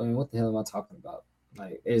 I was like, well, man, what the hell am I talking about?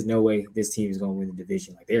 There's no way this team is going to win the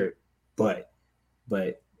division. But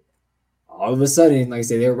all of a sudden, like I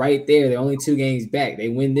said, they're right there. They're only 2 games back. They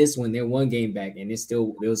win this one, they're 1 game back, and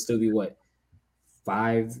there'll still be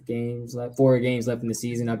 4 games left in the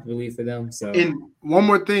season, I believe, for them. So, and one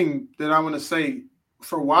more thing that I want to say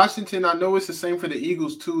for Washington, I know it's the same for the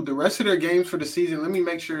Eagles too. The rest of their games for the season, let me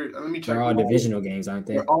check. They're all divisional games, aren't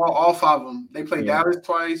they? All 5 of them. They play Dallas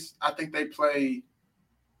twice. I think they play.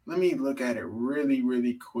 Let me look at it really,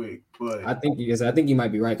 really quick. But I think you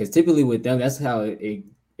might be right because typically with them, that's how it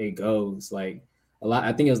goes. A lot.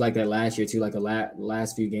 I think it was like that last year too. The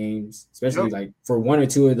last few games, especially for 1 or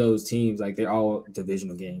 2 of those teams, they're all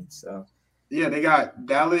divisional games. So yeah, they got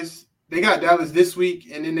Dallas. They got Dallas this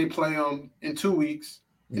week, and then they play them in 2 weeks,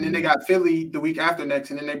 and then they got Philly the week after next,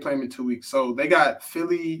 and then they play them in 2 weeks. So they got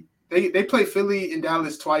Philly. They play Philly and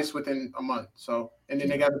Dallas twice within a month. So and then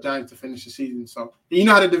they got the Giants to finish the season. So you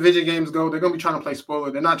know how the division games go. They're gonna be trying to play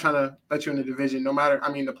spoiler. They're not trying to let you in the division, the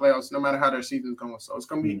playoffs, no matter how their season's going. So it's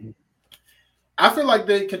gonna be. I feel like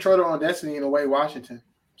they control their own destiny in a way, Washington.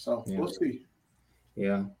 So we'll see.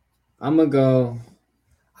 Yeah, I'm gonna go.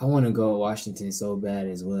 I want to go Washington so bad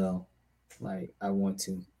as well. I want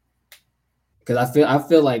to, because I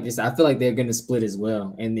feel like they're gonna split as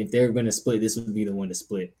well. And if they're gonna split, this would be the one to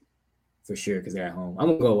split for sure because they're at home. I'm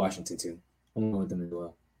gonna go Washington too. I'm gonna go with them as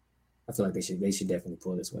well. I feel like they should definitely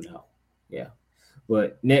pull this one out. Yeah,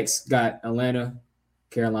 but next got Atlanta,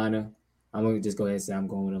 Carolina. I'm gonna just go ahead and say I'm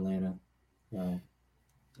going with Atlanta.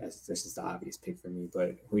 That's just the obvious pick for me.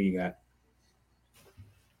 But who you got?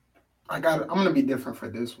 I'm gonna be different for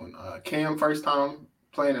this one. Cam, first time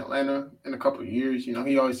playing Atlanta in a couple of years.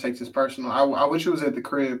 He always takes his personal. I wish it was at the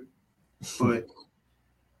crib, but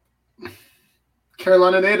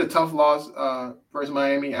Carolina, they had a tough loss versus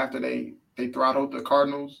Miami after they throttled the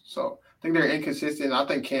Cardinals. So I think they're inconsistent. I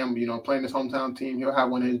think Cam, playing his hometown team, he'll have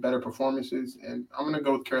one of his better performances. And I'm gonna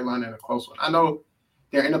go with Carolina in a close one. I know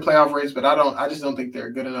they're in the playoff race, but I just don't think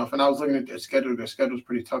they're good enough. And I was looking at their schedule. Their schedule's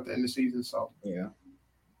pretty tough to end the season. So yeah.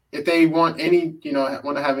 If they want to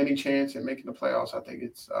have any chance at making the playoffs, I think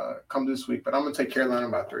it's come this week. But I'm gonna take Carolina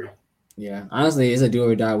by 3. Yeah, honestly, it's a do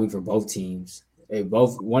or die week for both teams. If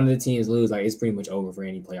one of the teams lose, it's pretty much over for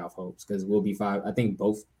any playoff hopes because we'll be 5. I think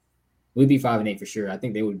we'd be 5-8 for sure. I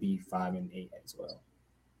think they would be 5-8 as well,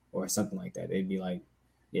 or something like that. They'd be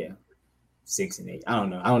 6-8. I don't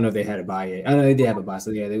know. I don't know if they had a bye yet. I know they did have a bye,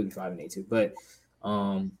 so yeah, they would be 5-8 too. But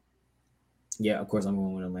yeah, of course I'm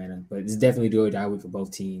going with Atlanta, but it's definitely do or die week for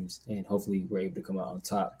both teams, and hopefully we're able to come out on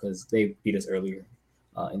top because they beat us earlier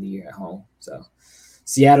in the year at home. So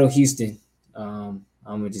Seattle, Houston. I'm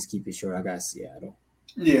gonna just keep it short. I got Seattle.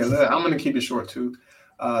 Yeah, I'm gonna keep it short too.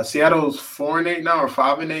 Seattle's 4-8 now or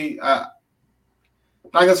 5-8. Not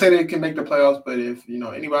gonna say they can make the playoffs, but if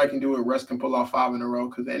anybody can do it, Russ can pull off 5 in a row.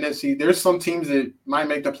 Because the NFC, there's some teams that might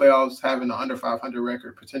make the playoffs having an under 500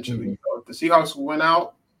 record potentially. Mm-hmm. So if the Seahawks win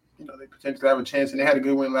out, they potentially have a chance. And they had a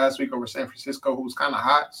good win last week over San Francisco, who was kind of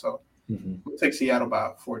hot. So we'll take Seattle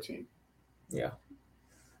by 14. Yeah,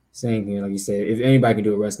 same here. Like you said, if anybody can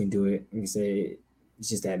do it, Russ can do it. Like you said, it's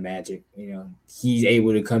just that magic. He's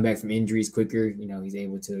able to come back from injuries quicker. He's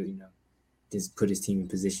able to just put his team in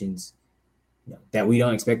positions that we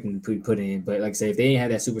don't expect them to put in. But like I say, if they didn't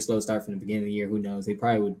have that super slow start from the beginning of the year, who knows? They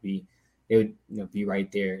probably would be. They would be right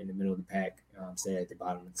there in the middle of the pack, instead at the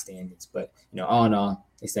bottom of the standings. But all in all,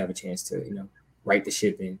 they still have a chance to right the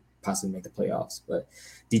ship and possibly make the playoffs. But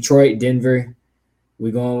Detroit, Denver,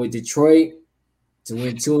 we going with Detroit to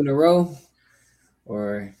win 2 in a row,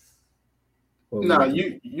 or? No,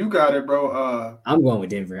 you got it, bro. I'm going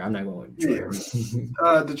with Denver. I'm not going with Detroit.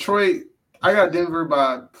 Yeah. Detroit, I got Denver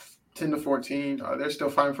by 10-14. They're still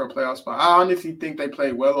fighting for a playoff spot. I honestly think they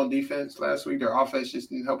played well on defense last week. Their offense just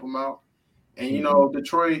didn't help them out. And,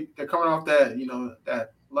 Detroit, they're coming off that,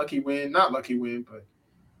 that lucky win. Not lucky win, but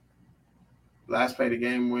last play of the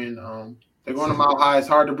game win. They're going to Mile High. It's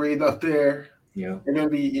hard to breathe up there. Yeah. They're going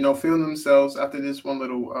to be, feeling themselves after this one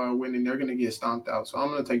little win, and they're going to get stomped out. So I'm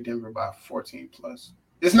going to take Denver by 14+.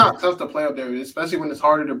 It's not tough to play up there, especially when it's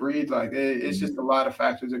harder to breathe. Like, it's just a lot of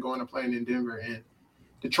factors that go into playing in Denver. And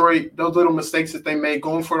Detroit, those little mistakes that they made,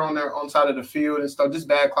 going for it on their own side of the field and stuff, just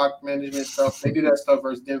bad clock management stuff. They do that stuff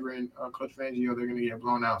versus Denver and Coach Fangio, they're going to get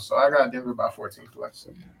blown out. So I got Denver by 14+.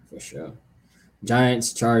 For sure.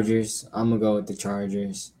 Giants, Chargers. I'm going to go with the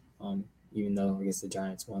Chargers, even though I guess the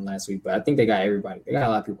Giants won last week. But I think they got everybody. They got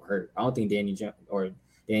a lot of people hurt. I don't think Danny Jones, I know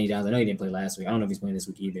he didn't play last week. I don't know if he's playing this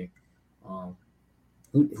week either.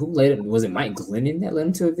 Who led him? Was it Mike Glennon that led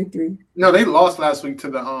him to a victory? No, they lost last week to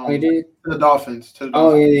the they did? To the Dolphins.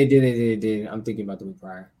 Oh yeah, they did. I'm thinking about the week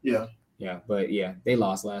prior. Yeah, but they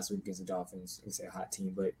lost last week against the Dolphins. It's a hot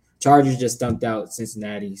team, but Chargers just stumped out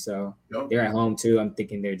Cincinnati, so they're at home too. I'm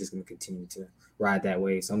thinking they're just going to continue to ride that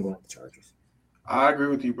way, so I'm going with the Chargers. I agree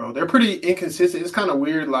with you, bro. They're pretty inconsistent. It's kind of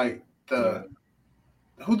weird, like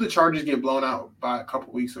who the Chargers get blown out by a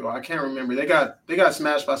couple weeks ago. I can't remember. They got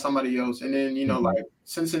smashed by somebody else, and then like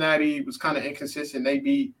Cincinnati was kind of inconsistent.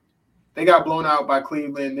 They got blown out by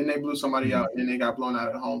Cleveland, then they blew somebody out, and then they got blown out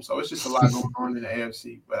at home. So it's just a lot going on in the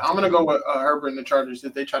AFC. But I'm gonna go with Herbert and the Chargers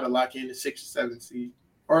if they try to lock in the 6th or 7th seed,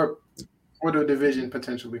 or the division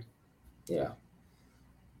potentially. Yeah.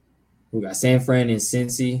 We got San Fran and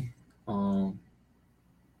Cincy.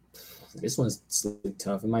 This one's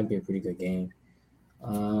tough. It might be a pretty good game.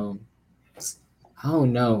 I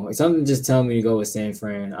don't know. Something just telling me to go with San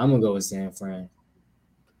Fran. I'm gonna go with San Fran.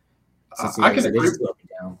 I can agree.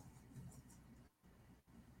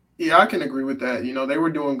 Yeah, I can agree with that. They were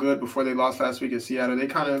doing good before they lost last week at Seattle. They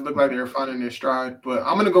kind of looked like they were finding their stride. But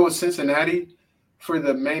I'm gonna go with Cincinnati for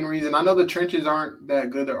the main reason. I know the trenches aren't that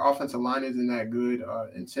good. Their offensive line isn't that good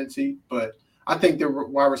in Cincy, but I think their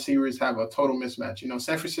wide receivers have a total mismatch.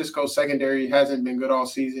 San Francisco's secondary hasn't been good all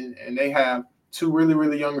season, and they have 2 really,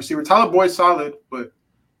 really young receivers. Tyler Boyd's solid, but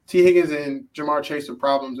T. Higgins and Jamar Chase are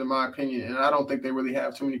problems, in my opinion, and I don't think they really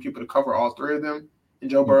have too many people to cover all 3 of them. And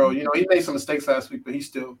Joe Burrow, he made some mistakes last week, but he's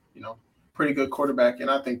still, pretty good quarterback. And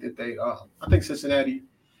I think that I think Cincinnati,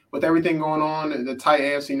 with everything going on, the tight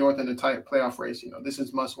AFC North and the tight playoff race, this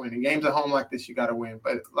is must win. In games at home like this, you got to win.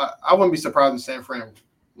 But I wouldn't be surprised if San Fran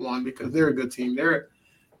won because they're a good team. They're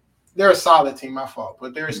a solid team, my fault,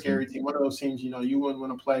 but they're a scary team. One of those teams, you wouldn't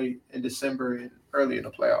want to play in December and early in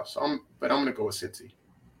the playoffs. So I'm going to go with Cincy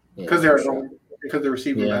because they're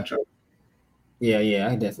receiving matchup. Yeah,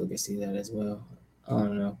 I definitely can see that as well. I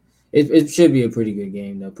don't know. It should be a pretty good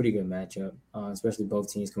game, though. Pretty good matchup, especially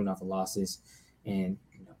both teams coming off of losses, and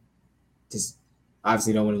just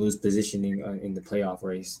obviously don't want to lose positioning in the playoff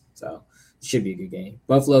race. So it should be a good game.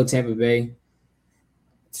 Buffalo, Tampa Bay.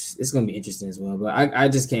 It's going to be interesting as well, but I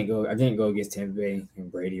just can't go. I can't go against Tampa Bay and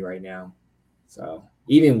Brady right now. So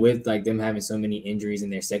even with like them having so many injuries in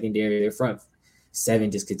their secondary, their front 7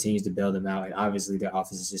 just continues to bail them out, and obviously their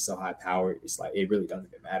offense is just so high powered. It's like it really doesn't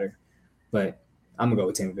even matter. But I'm gonna go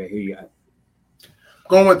with Tampa Bay. Who you got?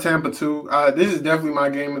 Going with Tampa too. This is definitely my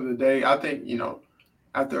game of the day. I think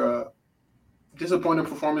after a disappointing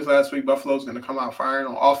performance last week, Buffalo's going to come out firing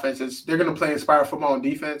on offense. They're going to play inspired football on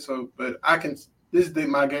defense. This is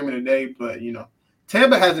my game of the day. But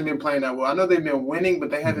Tampa hasn't been playing that well. I know they've been winning, but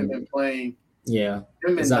they haven't been playing. Yeah,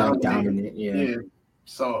 they've been dominant. Yeah.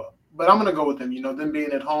 So, but I'm going to go with them. Them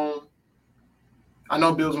being at home. I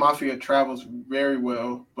know Bills Mafia travels very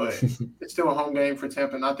well, but it's still a home game for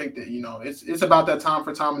Tampa, and I think that it's about that time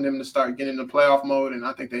for Tom and them to start getting into playoff mode, and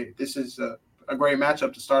I think this is a great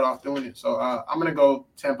matchup to start off doing it. So I'm gonna go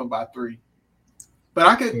Tampa by 3. But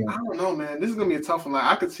I don't know, man. This is gonna be a tough one. Like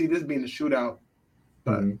I could see this being a shootout,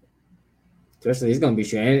 but especially it's gonna be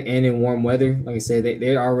sure and in warm weather. Like I said,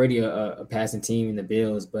 they're already a passing team in the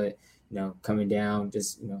Bills, but coming down,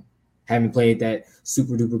 just having played that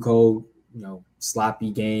super duper cold, sloppy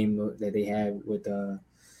game that they had with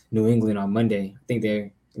New England on Monday. I think they're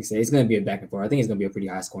I say, it's going to be a back and forth. I think it's going to be a pretty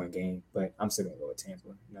high scoring game, but I'm still going to go with Tampa.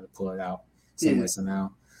 I'm going to pull it out somehow.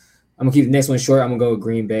 I'm going to keep the next one short. I'm going to go with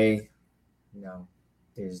Green Bay.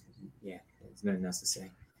 There's nothing else to say.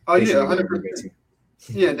 Oh, yeah, 100%.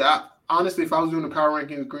 Yeah, honestly, if I was doing the power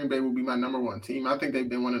rankings, Green Bay would be my number one team. I think they've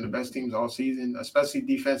been one of the best teams all season, especially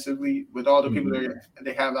defensively with all the people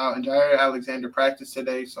they have out. And Jair Alexander practiced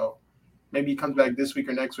today, so maybe he comes back this week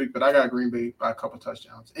or next week. But I got Green Bay by a couple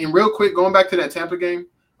touchdowns. And real quick, going back to that Tampa game,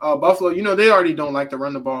 Buffalo, they already don't like to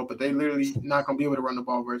run the ball, but they literally not going to be able to run the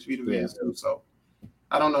ball versus Vita Vea too. So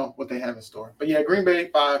I don't know what they have in store. But, yeah, Green Bay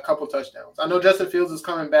by a couple touchdowns. I know Justin Fields is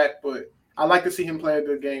coming back, but I like to see him play a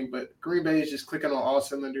good game. But Green Bay is just clicking on all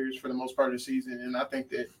cylinders for the most part of the season. And I think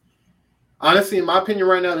that, honestly, in my opinion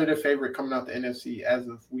right now, they're the favorite coming out the NFC as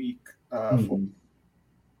of week 4.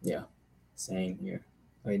 Yeah, same here.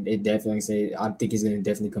 They definitely say I think he's going to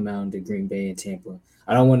definitely come out into Green Bay and Tampa.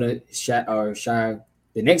 I don't want to shy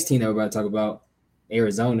the next team that we're about to talk about,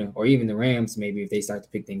 Arizona, or even the Rams, maybe if they start to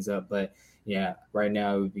pick things up. But yeah, right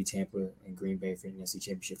now it would be Tampa and Green Bay for the NFC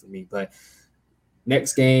Championship for me. But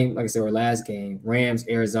next game, like I said, our last game, Rams,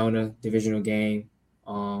 Arizona, divisional game.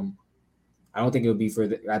 I don't think it would be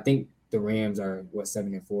I think the Rams are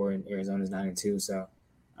 7-4 and Arizona's 9-2. So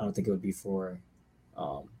I don't think it would be for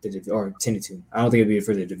or 10-2. I don't think it would be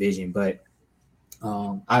for the division, but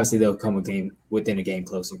obviously they'll come within a game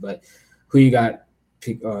closer. But who you got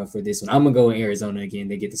for this one? I'm gonna go in Arizona again.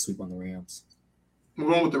 They get the sweep on the Rams. I'm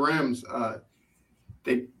going with the Rams.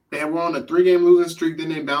 They were on a 3-game losing streak. Then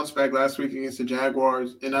they bounced back last week against the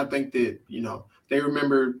Jaguars. And I think that, they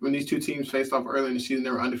remember when these two teams faced off early in the season, they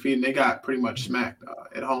were undefeated, and they got pretty much smacked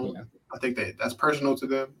at home. Yeah. I think that's personal to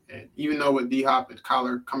them. And even though with D-Hop and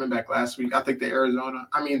Kyler coming back last week, I think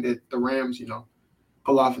the Rams,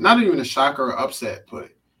 pull off not even a shocker or upset, but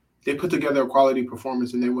they put together a quality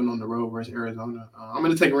performance and they went on the road versus Arizona. I'm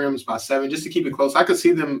going to take Rams by 7 just to keep it close. I could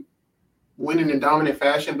see them winning in dominant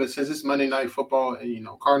fashion, but since it's Monday Night Football and,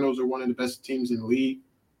 Cardinals are one of the best teams in the league,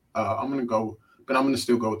 I'm going to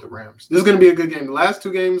still go with the Rams. This is going to be a good game. The last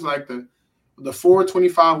 2 games, like the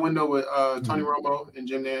 4:25 window with Tony Romo and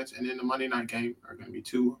Jim Nantz, and then the Monday night game are going to be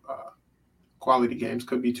 2 quality games.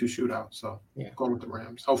 Could be 2 shootouts. So going with the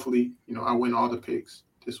Rams. Hopefully, I win all the picks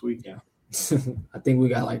this week. Yeah. I think we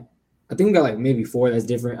got maybe 4 that's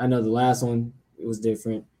different. I know the last one, it was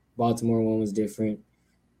different. Baltimore one was different.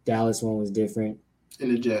 Dallas one was different.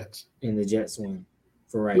 And the Jets. And the Jets one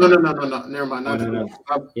for right now. No. Never mind. No.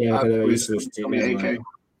 Yeah, because you switched it.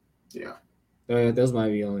 Yeah. Those might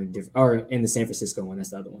be only different. Or in the San Francisco one, that's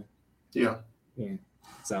the other one. Yeah. Yeah.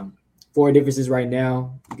 So 4 differences right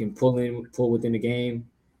now. You can pull within the game,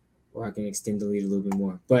 or I can extend the lead a little bit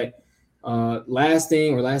more. But last 2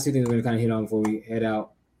 things we're going to kind of hit on before we head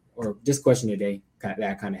out, or just question today that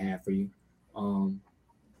I kind of have for you.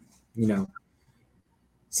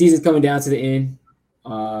 Season's coming down to the end.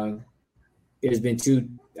 There's been 2,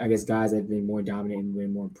 I guess, guys that have been more dominant and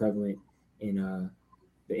been more prevalent in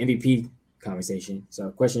the MVP conversation. So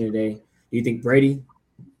question today, do you think Brady,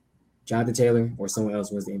 Jonathan Taylor, or someone else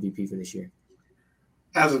was the MVP for this year?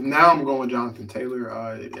 As of now, I'm going with Jonathan Taylor.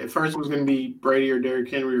 At first it was going to be Brady or Derrick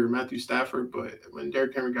Henry or Matthew Stafford, but when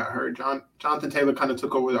Derrick Henry got hurt, Jonathan Taylor kind of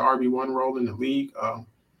took over the RB1 role in the league. Right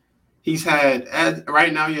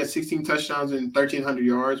now he has 16 touchdowns and 1,300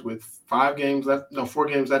 yards with 4 games left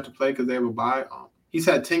to play because they have a bye. He's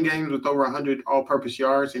had 10 games with over 100 all-purpose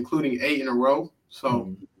yards, including 8 in a row.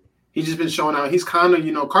 So he's just been showing out. He's kind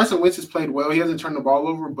of, Carson Wentz has played well. He hasn't turned the ball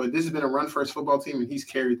over, but this has been a run-first football team, and he's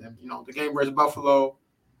carried them. The game versus Buffalo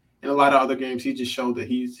and a lot of other games, he just showed that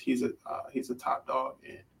he's a top dog.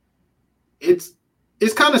 And it's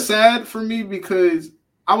kind of sad for me because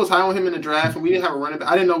I was high on him in the draft, and we didn't have a running back.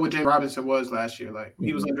 I didn't know what James Robinson was last year. Like,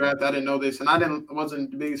 he was undrafted. I didn't know this, and I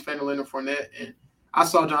wasn't the biggest fan of Leonard Fournette, and I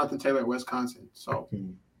saw Jonathan Taylor at Wisconsin. So,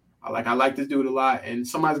 I like this dude a lot, and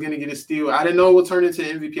somebody's going to get a steal. I didn't know it would turn into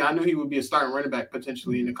MVP. I knew he would be a starting running back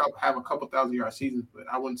potentially and have a couple 1,000-yard seasons, but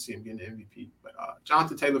I wouldn't see him getting the MVP. But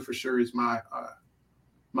Jonathan Taylor for sure is my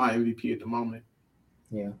MVP at the moment.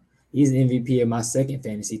 Yeah, he's the MVP of my second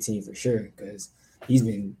fantasy team for sure because he's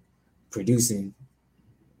been producing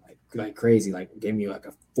like crazy. Like gave me like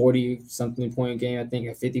a 40-something point game, I think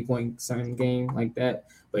a 50-point-something game like that.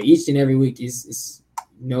 But each and every week is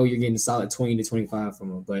you're getting a solid 20 to 25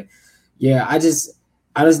 from him. But yeah, I just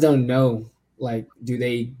don't know. Like, do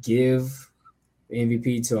they give the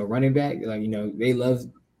MVP to a running back? Like, they love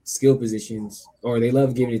skill positions, or they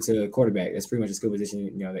love giving it to a quarterback. That's pretty much a skill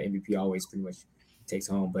position. The MVP always pretty much takes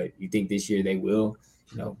home. But you think this year they will?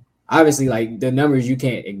 Obviously, like the numbers you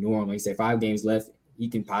can't ignore them. Like you said, 5 games left. He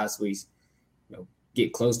can possibly,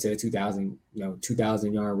 get close to a 2,000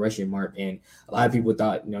 yard rushing mark. And a lot of people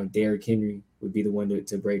thought, Derrick Henry would be the one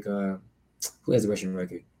to break. Who has the rushing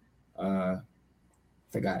record? I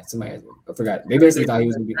forgot. They basically thought he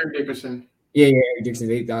was going to be Eric Dickerson. Yeah, Eric Dickerson.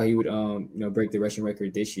 They thought he would, break the rushing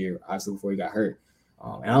record this year, obviously before he got hurt.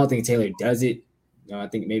 And I don't think Taylor does it. I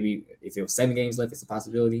think maybe if it was 7 games left, it's a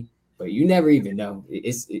possibility. But you never even know.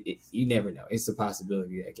 You never know. It's a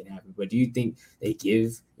possibility that can happen. But do you think they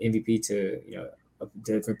give MVP to a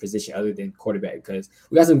different position other than quarterback? Because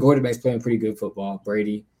we got some quarterbacks playing pretty good football.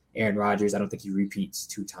 Brady, Aaron Rodgers. I don't think he repeats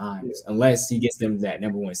 2 times unless he gets them that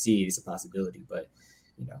number 1 seed. It's a possibility. But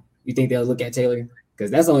you think they'll look at Taylor? Because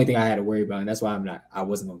that's the only thing I had to worry about, and that's why I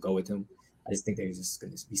wasn't gonna go with him. I just think they're just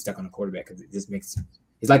gonna be stuck on a quarterback because it just makes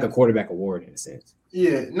it's like a quarterback award in a sense.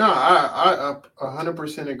 Yeah, no, I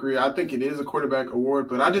 100% agree. I think it is a quarterback award,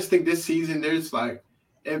 but I just think this season there's like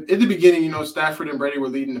at the beginning, Stafford and Brady were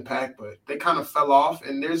leading the pack, but they kind of fell off.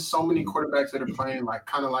 And there's so many quarterbacks that are playing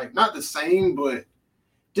kind of not the same, but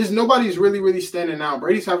just nobody's really standing out.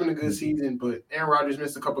 Brady's having a good season, but Aaron Rodgers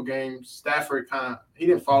missed a couple games. Stafford he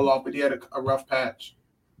didn't fall off, but he had a rough patch.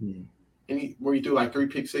 Mm-hmm. And where he threw like 3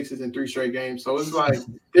 pick sixes in 3 straight games. So it's like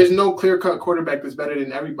there's no clear-cut quarterback that's better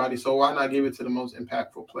than everybody. So why not give it to the most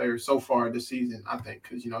impactful player so far this season, I think,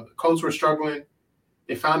 because, the Colts were struggling.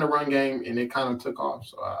 They found a run game, and it kind of took off.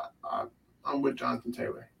 So I'm with Jonathan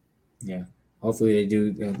Taylor. Yeah. Hopefully they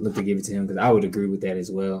do look to give it to him because I would agree with that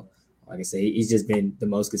as well. Like I say, he's just been the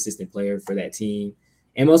most consistent player for that team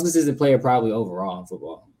and most consistent player probably overall in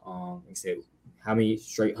football. Like I said, how many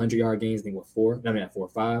straight 100-yard games? I think 4? I mean, not 4 or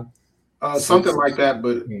 5. Something like that,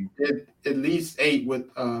 but at least 8 with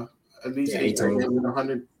at least 8 with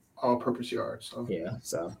 100 all-purpose yards. So yeah,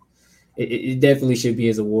 so it definitely should be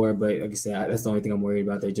his award. But like I said, that's the only thing I'm worried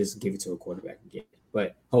about. They just give it to a quarterback again,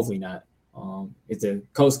 but hopefully not. If the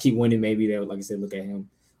Colts keep winning, maybe they'll, like I said, look at him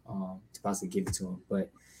to possibly give it to him.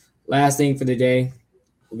 But last thing for the day,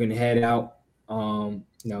 we're gonna head out.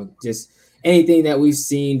 Just anything that we've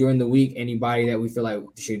seen during the week, anybody that we feel like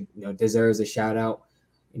should deserves a shout out,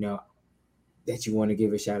 that you want to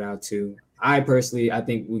give a shout out to. I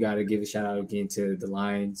think we got to give a shout out again to the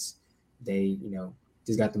Lions. They,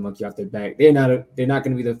 just got the monkey off their back. They're not going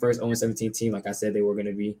to be the first 0-17 team like I said they were going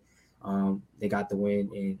to be. They got the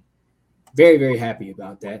win and very, very happy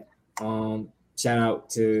about that. Shout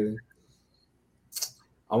out to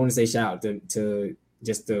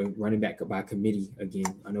just the running back by committee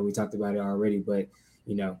again. I know we talked about it already, but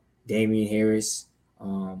Damian Harris,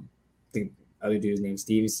 the other dude's named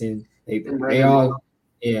Stevenson. They all,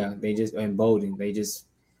 they just and Bolden. They just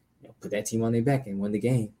put that team on their back and won the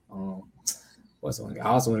game. I also want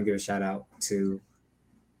to give a shout out to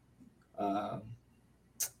No,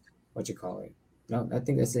 I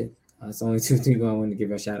think that's it. That's the only 2 things I want to give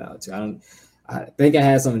a shout out to. I think I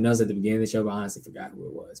had something else at the beginning of the show, but I honestly forgot who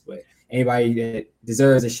it was. But anybody that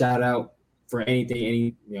deserves a shout out for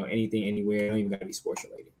anything, anything, anywhere, it don't even got to be sports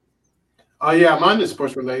related. Mine is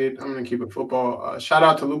sports related. I'm going to keep it football. Shout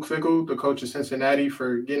out to Luke Fickell, the coach of Cincinnati,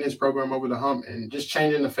 for getting his program over the hump and just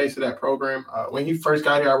changing the face of that program. When he first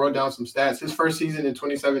got here, I wrote down some stats. His first season in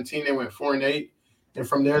 2017, they went 4-8, and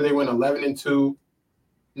from there they went 11-2,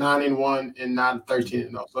 9-1, and now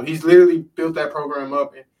 13-0. So he's literally built that program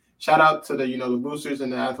up. And shout out to the boosters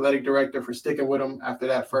and the athletic director for sticking with him after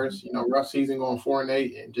that first rough season, going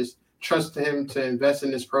 4-8, and just trust him to invest in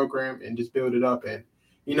this program and just build it up. And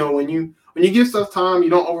when you give stuff time, you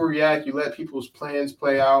don't overreact. You let people's plans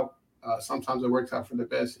play out. Sometimes it works out for the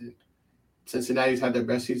best. And Cincinnati's had their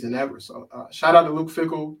best season ever. So shout out to Luke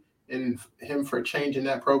Fickell and him for changing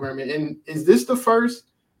that program. And is this the first?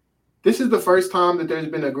 This is the first time that there's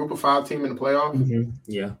been a Group of 5 team in the playoff. Mm-hmm.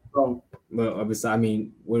 Yeah. So, well,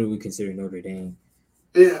 what do we consider Notre Dame?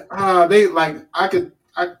 Yeah, I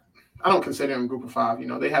don't consider them Group of 5.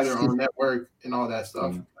 They have their own network and all that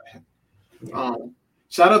stuff. Yeah.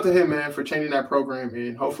 Shout out to him, man, for changing that program,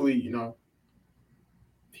 and hopefully,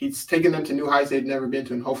 he's taking them to new heights they've never been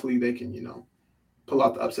to, and hopefully they can, pull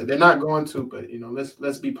out the upset. They're not going to, but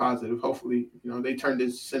let's be positive. Hopefully, they turn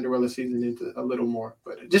this Cinderella season into a little more.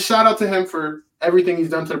 But just shout out to him for everything he's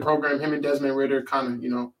done to the program. Him and Desmond Ridder kind of,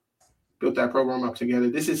 built that program up together.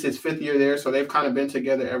 This is his 5th year there, so they've kind of been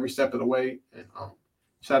together every step of the way. And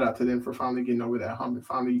shout out to them for finally getting over that hump and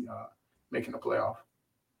finally making a playoff.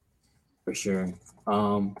 For sure.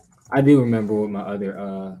 I do remember what my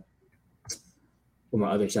other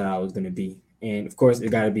shout out was going to be, and of course it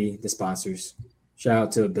got to be the sponsors. Shout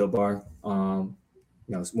out to Built Bar.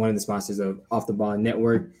 It's one of the sponsors of Off the Ball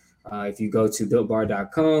Network. If you go to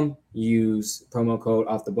builtbar.com, use promo code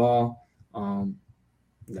Off the Ball.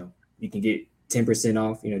 You can get 10%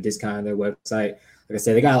 off. Discount on their website. Like like I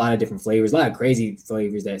said, they got a lot of different flavors, a lot of crazy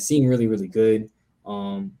flavors that seem really, really good.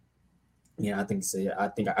 I think so. Yeah, I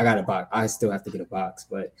think I got a box. I still have to get a box,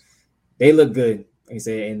 but they look good. Like I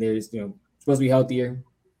said, and there's supposed to be healthier.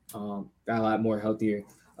 Got a lot more healthier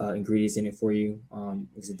ingredients in it for you.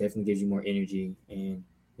 Because it definitely gives you more energy, and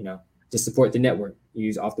just support the network. You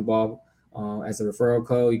use Off the Ball as a referral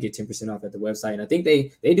code. You get 10% off at the website, and I think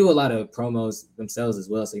they do a lot of promos themselves as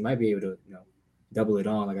well. So you might be able to double it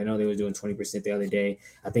on. Like I know they were doing 20% the other day.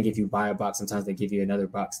 I think if you buy a box, sometimes they give you another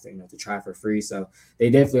box to try for free. So they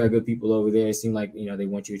definitely are good people over there. It seems like they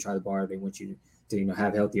want you to try the bar. They want you to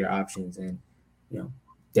have healthier options, and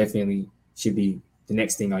definitely should be the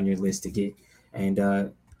next thing on your list to get. And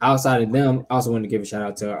outside of them, I also want to give a shout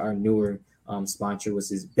out to our newer sponsor,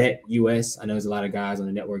 which is Bet US. I know there's a lot of guys on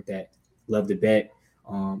the network that love to bet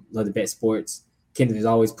sports. Kenneth is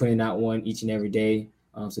always putting out one each and every day.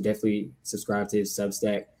 So definitely subscribe to his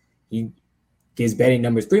Substack. He gives betting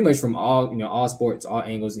numbers pretty much from all sports, all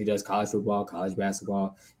angles. He does college football, college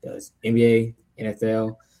basketball, does NBA,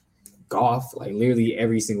 NFL, golf, like literally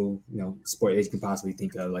every single sport that you can possibly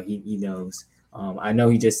think of. Like he knows. I know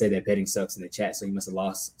he just said that betting sucks in the chat, so he must have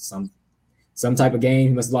lost some type of game.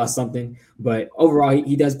 He must have lost something, but overall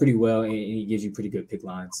he does pretty well, and he gives you pretty good pick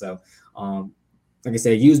lines. So like I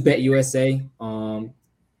said, use Bet USA.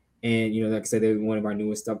 And, like I said, they're one of our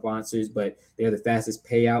newest sponsors, but they're the fastest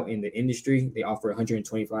payout in the industry. They offer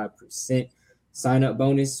 125% sign-up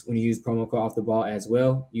bonus when you use promo code Off the Ball as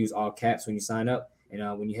well. Use all caps when you sign up.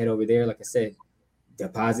 And when you head over there, like I said,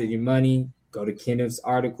 deposit your money, go to Kenneth's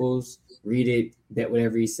articles, read it, bet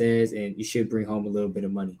whatever he says, and you should bring home a little bit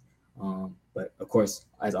of money. But, of course,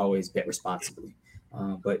 as always, bet responsibly.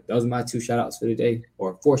 But those are my 2 shout-outs for the day,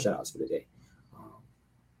 or 4 shout-outs for the day.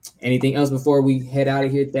 Anything else before we head out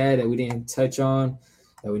of here, Thad, that we didn't touch on,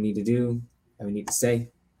 that we need to do, that we need to say?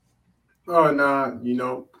 Oh, nah,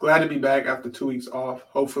 glad to be back after 2 weeks off.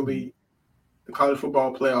 Hopefully the college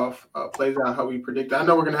football playoff plays out how we predicted. I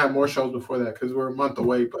know we're going to have more shows before that because we're a month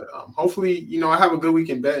away, but hopefully, I have a good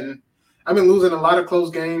weekend betting. I've been losing a lot of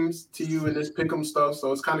close games to you in this pick'em stuff,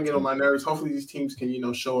 so it's kind of getting on my nerves. Hopefully these teams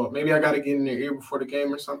can, show up. Maybe I got to get in their ear before the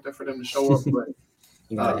game or something for them to show up. But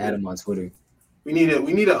you got to add them on Twitter. We need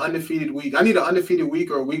an undefeated week. I need an undefeated week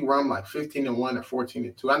or a week where I'm like 15-1 or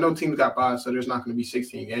 14-2. I know teams got buys, so there's not going to be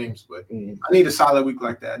 16 games, but I need a solid week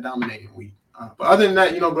like that, a dominating week. But other than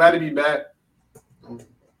that, glad to be back.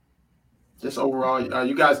 Just overall,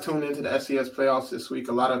 you guys tune into the SCS playoffs this week.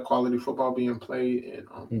 A lot of quality football being played,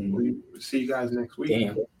 and we see you guys next week.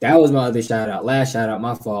 Damn, that was my other shout out. Last shout out,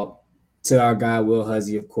 my fault, to our guy Will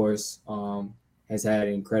Huzzy, of course. Has had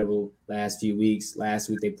an incredible last few weeks. Last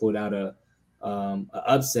week they pulled out a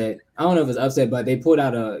upset. I don't know if it's upset, but they pulled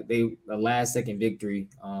out a last second victory,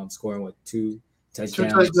 scoring 2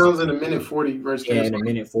 touchdowns. 2 touchdowns in a minute 40 versus in a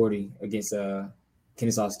minute 40 against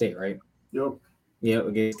Kennesaw State, right? Yep,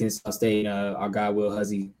 against Kennesaw State. Our guy Will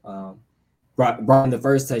Huzzy brought in the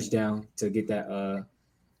first touchdown to get that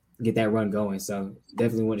run going. So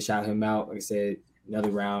definitely want to shout him out. Like I said,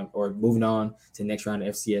 another round or moving on to the next round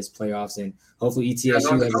of FCS playoffs, and hopefully ETSU has a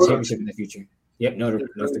championship in the future. Yep, North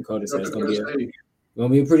Dakota. So it's gonna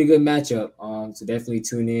be a pretty good matchup. So definitely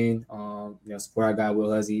tune in. Support our guy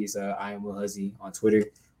Will Huzzy. I am Will Huzzy on Twitter.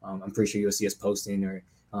 I'm pretty sure you'll see us posting or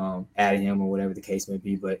adding him or whatever the case may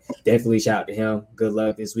be. But definitely shout out to him. Good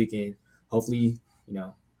luck this weekend. Hopefully,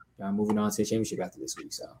 I'm moving on to the championship after this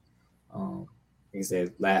week. So, like I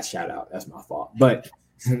said, last shout out. That's my fault. But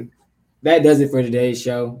that does it for today's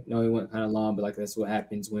show. We went kind of long, but that's what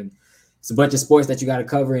happens when it's a bunch of sports that you got to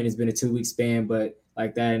cover, and it's been a 2-week span. But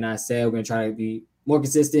like that, and I said, we're going to try to be more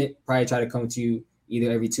consistent, probably try to come to you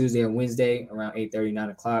either every Tuesday or Wednesday around 8:30, 9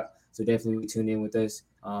 o'clock. So definitely tune in with us.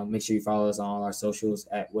 Make sure you follow us on all our socials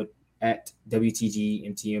at WTG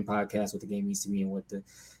MTN Podcast, what the game means to me and what the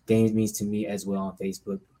game means to me as well on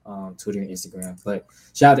Facebook, Twitter, and Instagram. But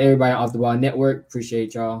shout out to everybody on Off the Ball Network.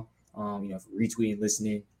 Appreciate y'all, for retweeting,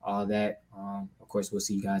 listening, all that. Of course, we'll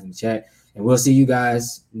see you guys in the chat. And we'll see you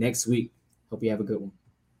guys next week. Hope you have a good one.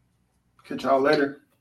 Catch y'all later.